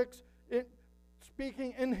verse 6,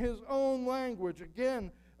 speaking in his own language.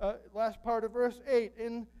 Again, last part of verse 8,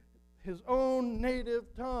 in his own native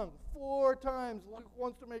tongue. 4 times Luke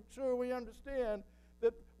wants to make sure we understand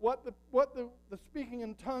that what the speaking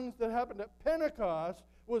in tongues that happened at Pentecost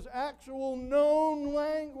was actual known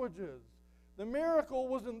languages. The miracle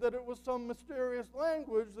wasn't that it was some mysterious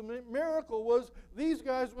language. The miracle was these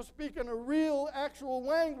guys were speaking a real, actual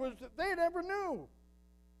language that they never knew.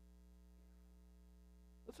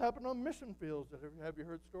 This happened on mission fields. Have you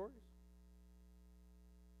heard stories?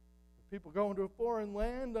 People go into a foreign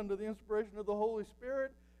land under the inspiration of the Holy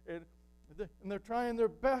Spirit, and they're trying their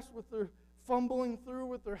best with their fumbling through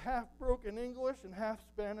with their half-broken English and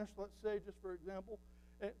half-Spanish, let's say, just for example,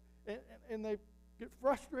 and they get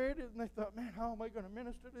frustrated, and they thought, man, how am I going to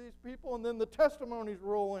minister to these people? And then the testimonies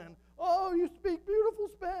roll in. Oh, you speak beautiful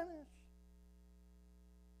Spanish.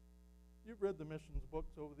 You've read the missions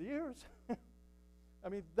books over the years. I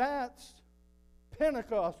mean, that's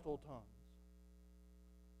Pentecostal tongues.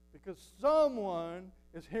 Because someone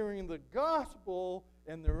is hearing the gospel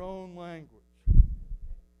in their own language.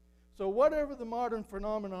 So whatever the modern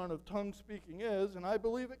phenomenon of tongue speaking is, and I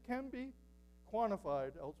believe it can be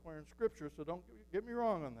quantified elsewhere in Scripture, so don't get me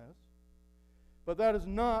wrong on this, but that is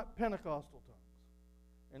not Pentecostal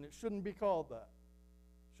tongues. And it shouldn't be called that.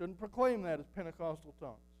 Shouldn't proclaim that as Pentecostal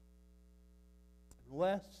tongues.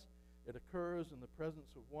 Unless it occurs in the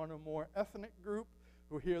presence of one or more ethnic group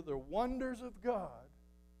who hear the wonders of God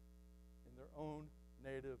in their own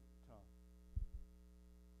native tongue.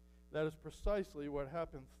 That is precisely what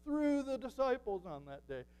happened through the disciples on that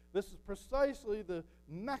day. This is precisely the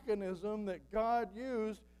mechanism that God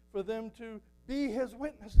used for them to be his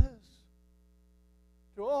witnesses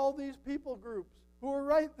to all these people groups who were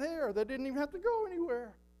right there. They didn't even have to go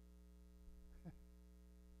anywhere.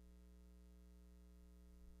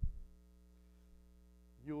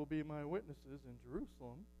 You will be my witnesses in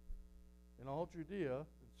Jerusalem, in all Judea,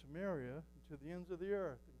 in Samaria, and to the ends of the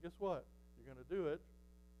earth. And guess what? You're going to do it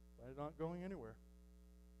by not going anywhere.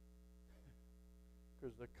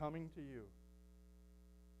 Because they're coming to you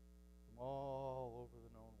from all over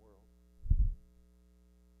the known world.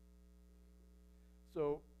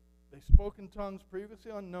 So they spoke in tongues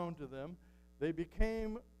previously unknown to them. They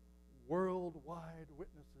became worldwide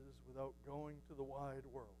witnesses without going to the wide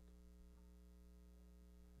world.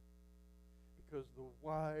 Because the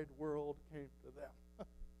wide world came to them.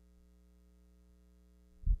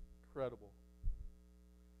 Incredible.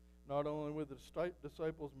 Not only were the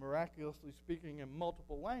disciples miraculously speaking in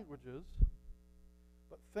multiple languages,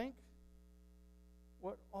 but think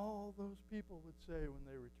what all those people would say when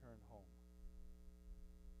they returned home.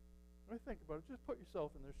 Let me think about it. Just put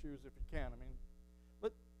yourself in their shoes if you can. I mean,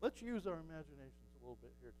 let's use our imaginations a little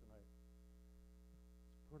bit here tonight.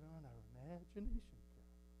 Let's put on our imagination cap.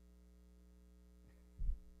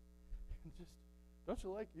 And just, don't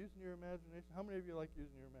you like using your imagination? How many of you like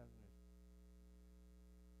using your imagination?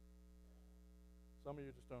 Some of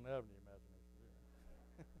you just don't have any imagination, do you?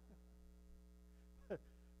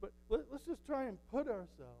 But let's just try and put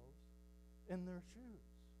ourselves in their shoes,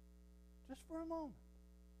 just for a moment.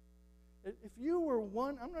 If you were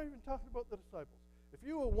one, I'm not even talking about the disciples. If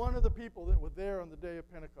you were one of the people that were there on the day of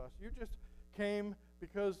Pentecost, you just came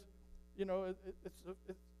because, you know,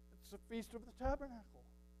 it's a feast of the tabernacle.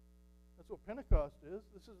 That's what Pentecost is.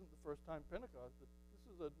 This isn't the first time Pentecost. This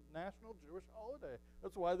is a national Jewish holiday.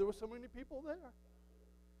 That's why there were so many people there.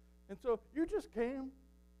 And so you just came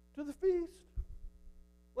to the feast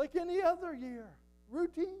like any other year,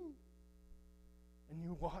 routine. And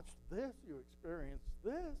you watched this, you experienced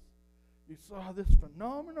this, you saw this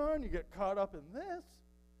phenomenon, you get caught up in this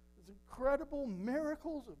incredible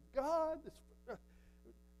miracles of God.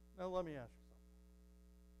 Now let me ask you something.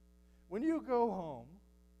 When you go home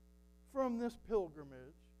from this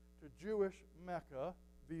pilgrimage to Jewish Mecca,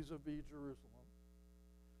 vis-a-vis Jerusalem,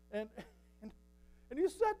 and you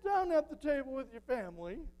sit down at the table with your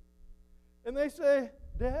family, and they say,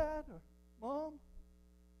 Dad or Mom,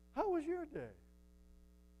 how was your day?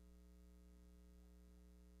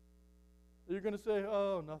 You're going to say,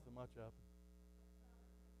 oh, nothing much happened.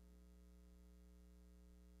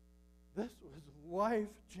 This was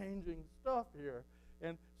life-changing stuff here.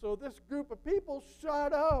 And so this group of people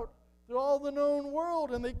shot out to all the known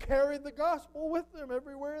world, and they carried the gospel with them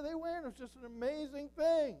everywhere they went. It was just an amazing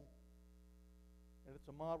thing. And it's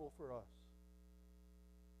a model for us.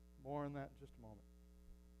 More on that in just a moment.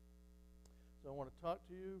 So I want to talk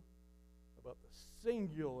to you about the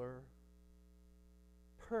singular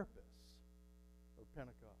purpose of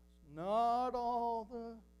Pentecost. Not all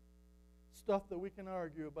the stuff that we can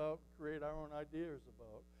argue about, create our own ideas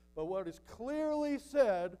about, but what is clearly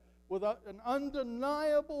said without an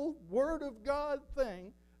undeniable Word of God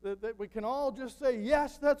thing that we can all just say,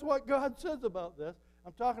 yes, that's what God says about this.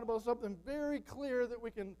 I'm talking about something very clear that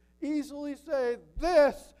we can easily say,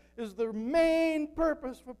 this is the main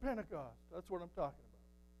purpose for Pentecost. That's what I'm talking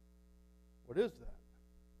about. What is that?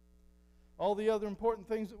 All the other important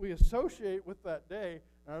things that we associate with that day,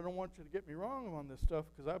 and I don't want you to get me wrong on this stuff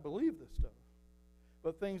because I believe this stuff,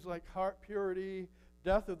 but things like heart purity,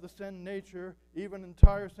 death of the sin nature, even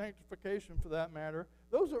entire sanctification for that matter,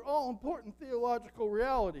 those are all important theological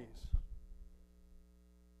realities.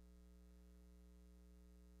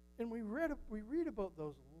 And we read about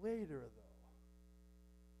those later,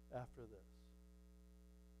 though, after this.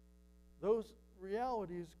 Those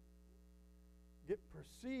realities get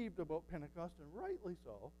perceived about Pentecost, and rightly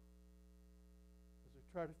so, as we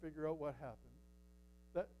try to figure out what happened.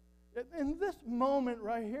 That in this moment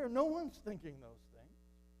right here, no one's thinking those things.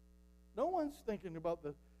 No one's thinking about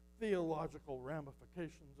the theological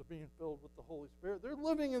ramifications of being filled with the Holy Spirit. They're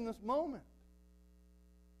living in this moment.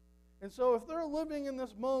 And so if they're living in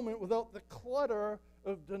this moment without the clutter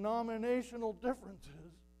of denominational differences,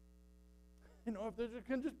 you know, if they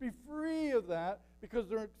can just be free of that because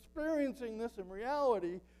they're experiencing this in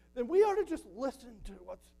reality, then we ought to just listen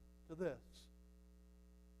to this.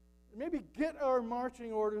 Maybe get our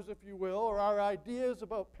marching orders, if you will, or our ideas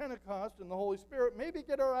about Pentecost and the Holy Spirit, maybe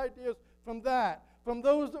get our ideas from that, from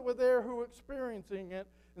those that were there who were experiencing it,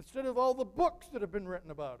 instead of all the books that have been written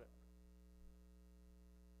about it.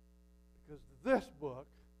 Because this book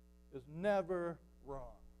is never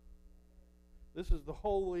wrong. This is the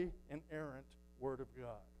holy, inerrant Word of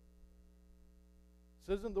God.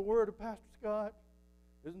 This isn't the word of Pastor Scott.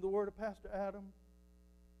 Isn't the word of Pastor Adam.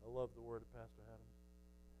 I love the word of Pastor Adam.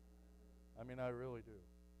 I mean, I really do.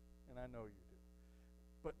 And I know you do.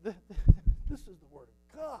 But this is the Word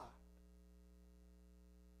of God.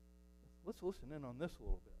 Let's listen in on this a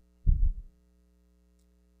little bit.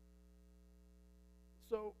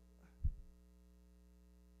 So,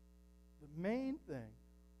 the main thing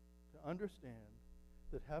to understand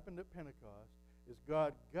that happened at Pentecost is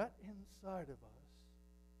God got inside of us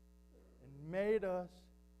and made us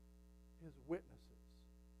His witnesses.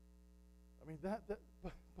 I mean,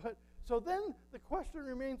 but so then the question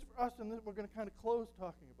remains for us, and we're going to kind of close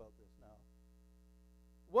talking about this now.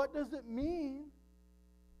 What does it mean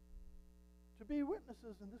to be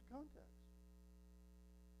witnesses in this context?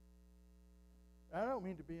 I don't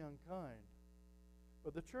mean to be unkind,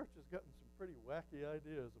 but the church has gotten some pretty wacky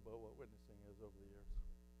ideas about what witnessing is over the years.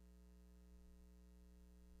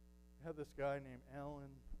 I had this guy named Alan,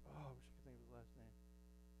 I wish I could think of his last name.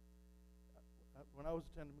 When I was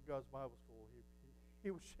attending God's Bible School, he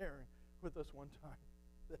was sharing with us one time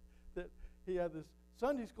that he had this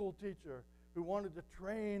Sunday school teacher who wanted to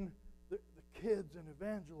train the kids in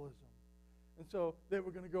evangelism. And so they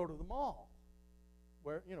were going to go to the mall,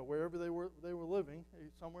 wherever they were living,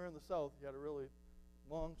 somewhere in the South. He had a really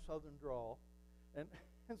long Southern drawl. And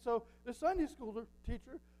so the Sunday school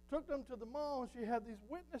teacher took them to the mall, and she had these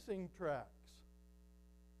witnessing tracts.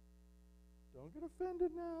 Don't get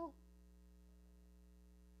offended now.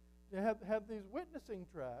 They had these witnessing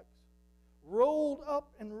tracts rolled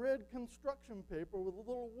up in red construction paper with a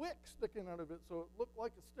little wick sticking out of it so it looked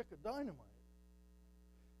like a stick of dynamite.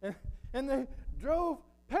 And they drove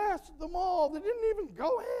past the mall. They didn't even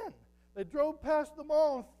go in. They drove past the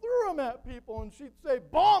mall and threw them at people, and she'd say,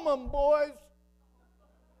 "Bomb them, boys,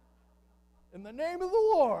 in the name of the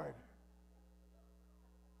Lord."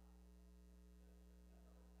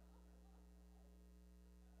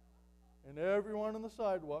 And everyone on the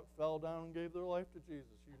sidewalk fell down and gave their life to Jesus.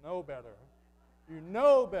 You know better. You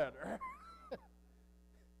know better.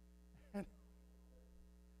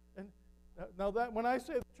 and now that when I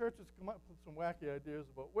say the church has come up with some wacky ideas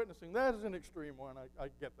about witnessing, that is an extreme one. I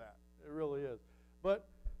get that. It really is. But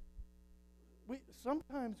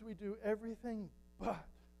sometimes we do everything but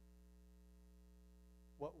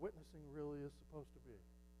what witnessing really is supposed to be.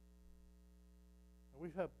 And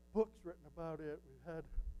we've had books written about it.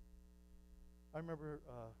 I remember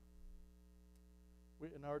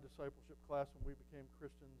in our discipleship class when we became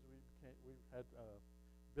Christians, we had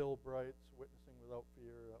Bill Bright's Witnessing Without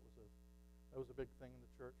Fear. That was a big thing in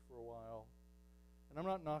the church for a while. And I'm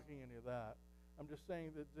not knocking any of that. I'm just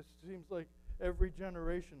saying that this seems like every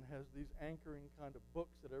generation has these anchoring kind of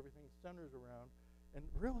books that everything centers around. And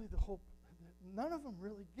really none of them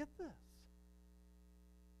really get this.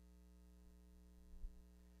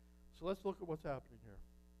 So let's look at what's happening here.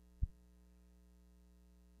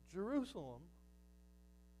 Jerusalem,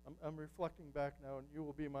 I'm reflecting back now, and you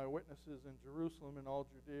will be my witnesses in Jerusalem and all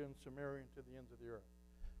Judea and Samaria and to the ends of the earth.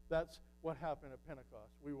 That's what happened at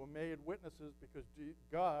Pentecost. We were made witnesses because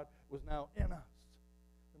God was now in us.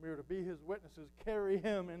 And we were to be his witnesses, carry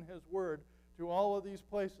him and his word to all of these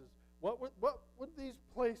places. What would these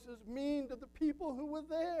places mean to the people who were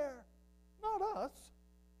there? Not us.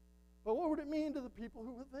 But what would it mean to the people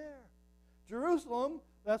who were there? Jerusalem,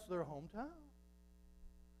 that's their hometown.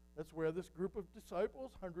 That's where this group of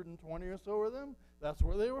disciples, 120 or so of them, that's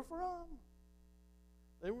where they were from.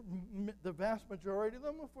 The vast majority of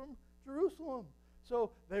them were from Jerusalem.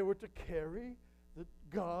 So they were to carry the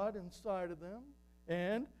God inside of them,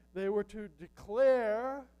 and they were to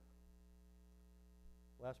declare,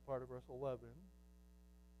 last part of verse 11,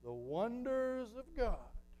 the wonders of God.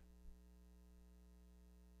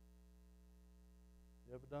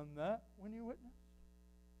 You ever done that when you witnessed?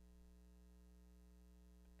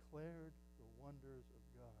 Declared the wonders of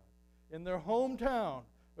God in their hometown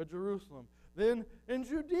of Jerusalem. Then in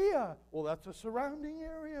Judea, well, that's a surrounding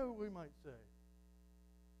area, we might say.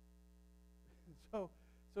 So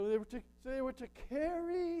they were to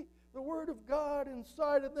carry the word of God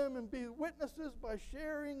inside of them and be witnesses by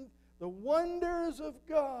sharing the wonders of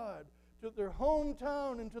God to their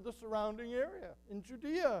hometown and to the surrounding area in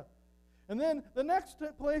Judea. And then the next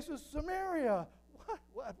place is Samaria.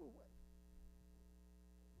 What?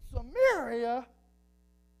 Samaria?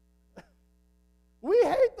 We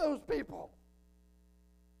hate those people.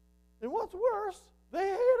 And what's worse, they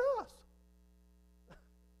hate us.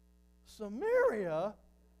 Samaria?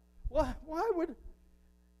 Why would...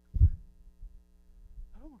 I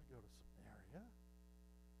don't want to go to Samaria.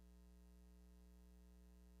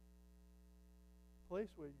 Place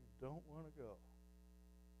where you don't want to go.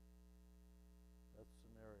 That's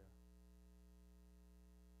Samaria.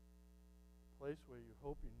 Place where you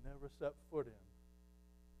hope you never set foot in.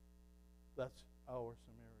 That's our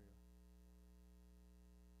Samaria.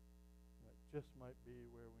 That just might be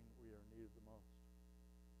where we are needed the most.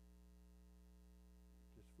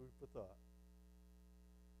 Just food for thought.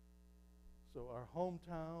 So our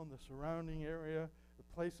hometown, the surrounding area, the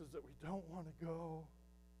places that we don't want to go,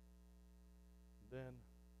 and then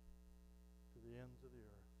to the ends of the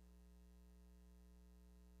earth.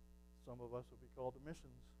 Some of us will be called to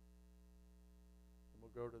missions. The and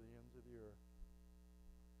we'll go to the ends of the earth.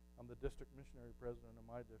 I'm the district missionary president of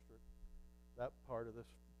my district. That part of this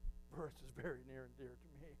verse is very near and dear to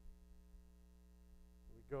me.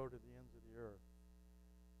 We go to the ends of the earth,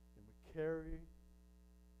 and we carry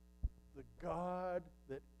the God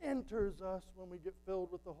that enters us when we get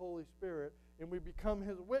filled with the Holy Spirit, and we become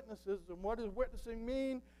His witnesses. And what does witnessing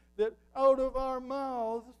mean? That out of our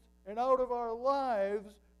mouths and out of our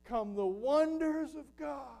lives come the wonders of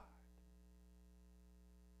God.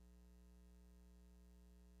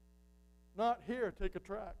 Not here, take a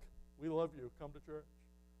track. We love you, come to church.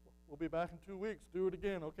 We'll be back in 2 weeks, do it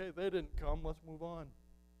again. Okay, they didn't come, let's move on.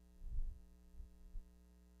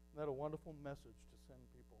 Isn't that a wonderful message to send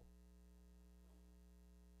people?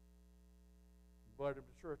 Invite them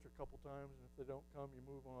to church a couple times, and if they don't come, you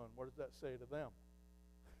move on. What does that say to them?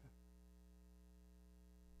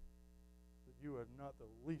 That you are not the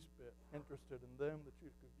least bit interested in them, that you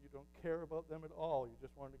don't care about them at all. You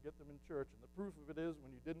just wanted to get them in church. And the proof of it is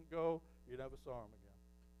when you didn't go, you never saw them again.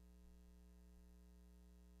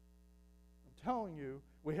 I'm telling you,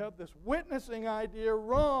 we have this witnessing idea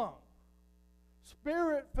wrong.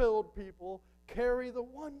 Spirit-filled people carry the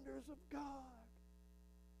wonders of God.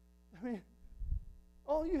 I mean,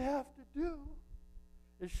 all you have to do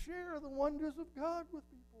is share the wonders of God with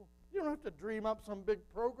people. You don't have to dream up some big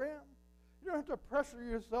program. You don't have to pressure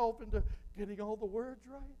yourself into getting all the words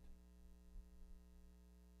right.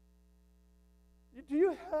 Do you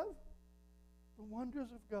have the wonders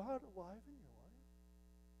of God alive in your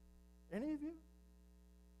life? Any of you?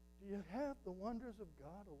 Do you have the wonders of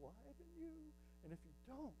God alive in you? And if you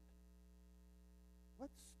don't,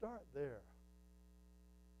 let's start there.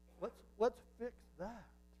 Let's fix that.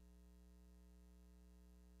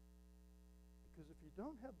 Because if you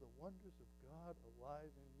don't have the wonders of God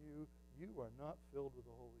alive in you, you are not filled with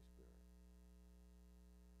the Holy Spirit.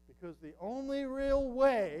 Because the only real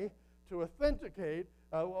way to authenticate,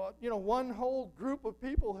 one whole group of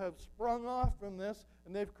people have sprung off from this,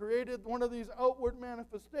 and they've created one of these outward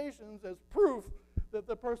manifestations as proof that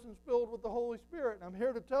the person's filled with the Holy Spirit. And I'm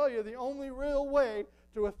here to tell you the only real way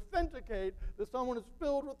to authenticate that someone is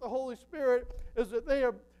filled with the Holy Spirit is that they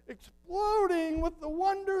are exploding with the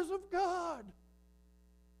wonders of God.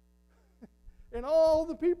 And all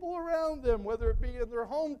the people around them, whether it be in their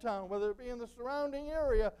hometown, whether it be in the surrounding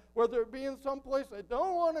area, whether it be in some place they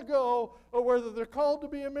don't want to go, or whether they're called to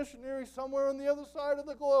be a missionary somewhere on the other side of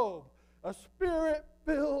the globe, a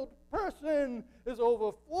Spirit-filled person is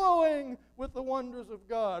overflowing with the wonders of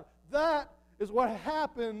God. That is what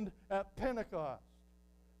happened at Pentecost.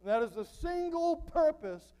 And that is the single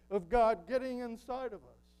purpose of God getting inside of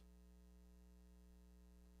us.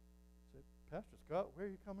 I said, Pastor Scott, where are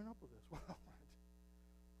you coming up with this? Well,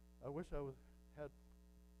 I wish I had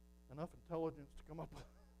enough intelligence to come up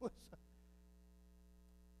with this.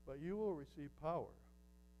 But you will receive power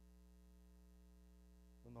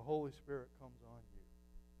when the Holy Spirit comes on you.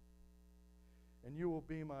 And you will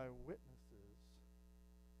be my witnesses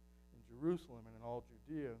in Jerusalem and in all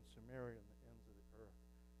Judea and Samaria and the ends of the earth.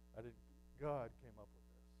 God came up with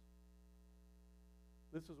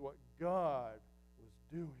this. This is what God was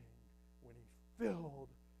doing when He filled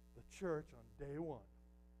the church on day one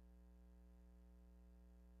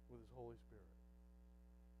with His Holy Spirit.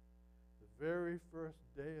 The very first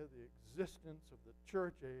day of the existence of the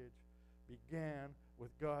church age began with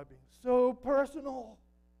God being so personal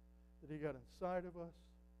that He got inside of us,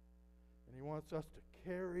 and He wants us to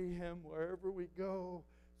carry Him wherever we go,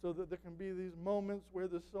 so that there can be these moments where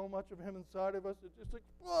there's so much of Him inside of us it just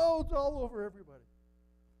explodes all over everybody.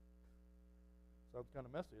 Sounds kind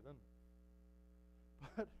of messy, doesn't it?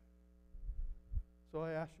 But so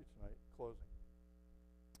I ask you tonight, closing,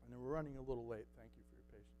 and we're running a little late. Thank you for your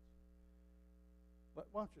patience. But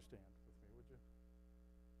why don't you stand with me, would you?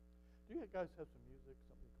 Do you guys have some music,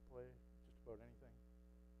 something you can play, just about anything?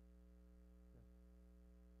 Yeah.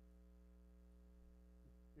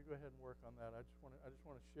 You go ahead and work on that. I just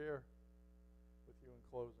want to share with you in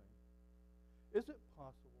closing. Is it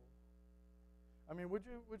possible? I mean, would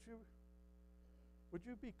you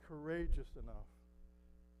be courageous enough?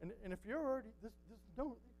 And if you're already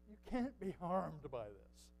you can't be harmed by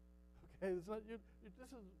this. Okay, it's not, this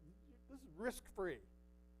is risk-free.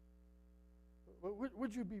 But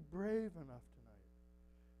would you be brave enough tonight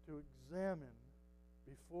to examine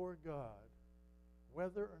before God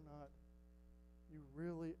whether or not you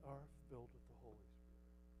really are filled with the Holy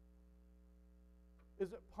Spirit?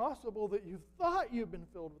 Is it possible that you thought you've been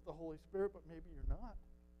filled with the Holy Spirit, but maybe you're not?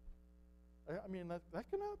 I mean, that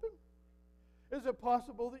can happen. Is it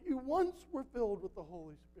possible that you once were filled with the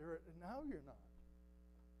Holy Spirit and now you're not?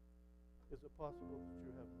 Is it possible that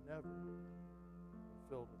you have never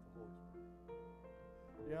filled with the Holy Spirit.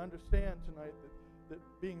 Do you understand tonight that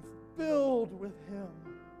being filled with Him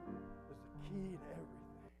is the key to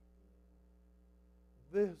everything?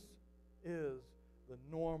 This is the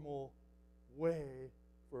normal way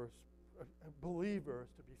for believers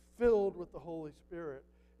to be filled with the Holy Spirit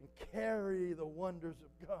and carry the wonders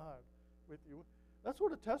of God with you. That's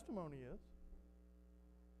what a testimony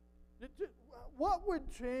is. What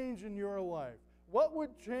would change in your life? What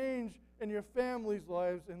would change in your family's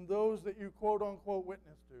lives and those that you quote-unquote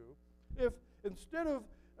witness to if instead of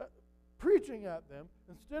preaching at them,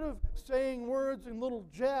 instead of saying words in little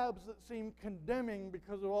jabs that seem condemning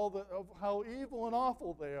because of how evil and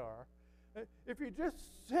awful they are, if you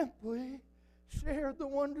just simply shared the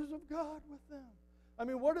wonders of God with them? I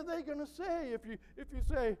mean, what are they going to say if you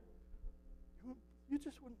say, you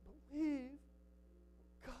just wouldn't believe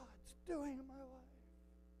what God's doing in my life?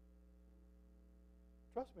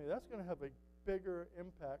 Trust me, that's going to have a bigger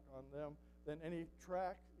impact on them than any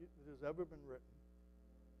tract that has ever been written,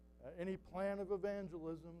 any plan of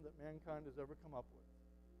evangelism that mankind has ever come up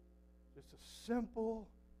with. Just a simple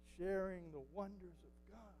sharing the wonders of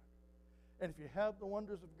God. And if you have the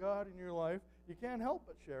wonders of God in your life, you can't help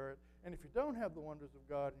but share it. And if you don't have the wonders of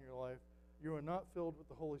God in your life, you are not filled with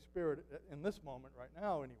the Holy Spirit in this moment right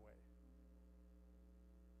now anyway.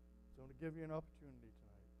 So I'm going to give you an opportunity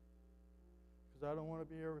tonight, because I don't want to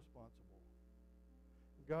be irresponsible.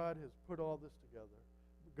 God has put all this together.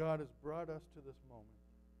 God has brought us to this moment.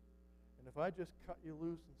 And if I just cut you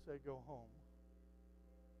loose and say, go home,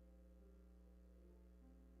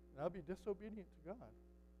 then I'll be disobedient to God.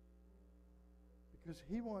 Because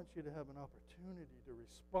He wants you to have an opportunity to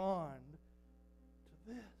respond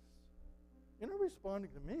to this. You're not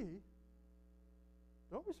responding to me.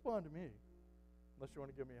 Don't respond to me. Unless you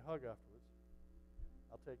want to give me a hug afterwards.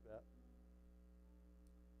 I'll take that.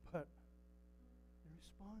 But you're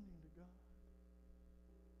responding to God.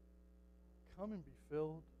 Come and be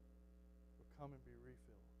filled, or come and be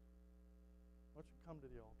refilled. Why don't you come to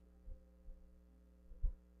the altar?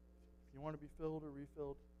 If you want to be filled or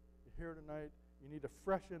refilled, you're here tonight, you need a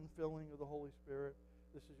fresh infilling of the Holy Spirit,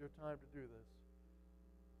 this is your time to do this.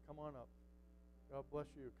 Come on up. God bless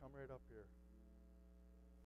you. Come right up here.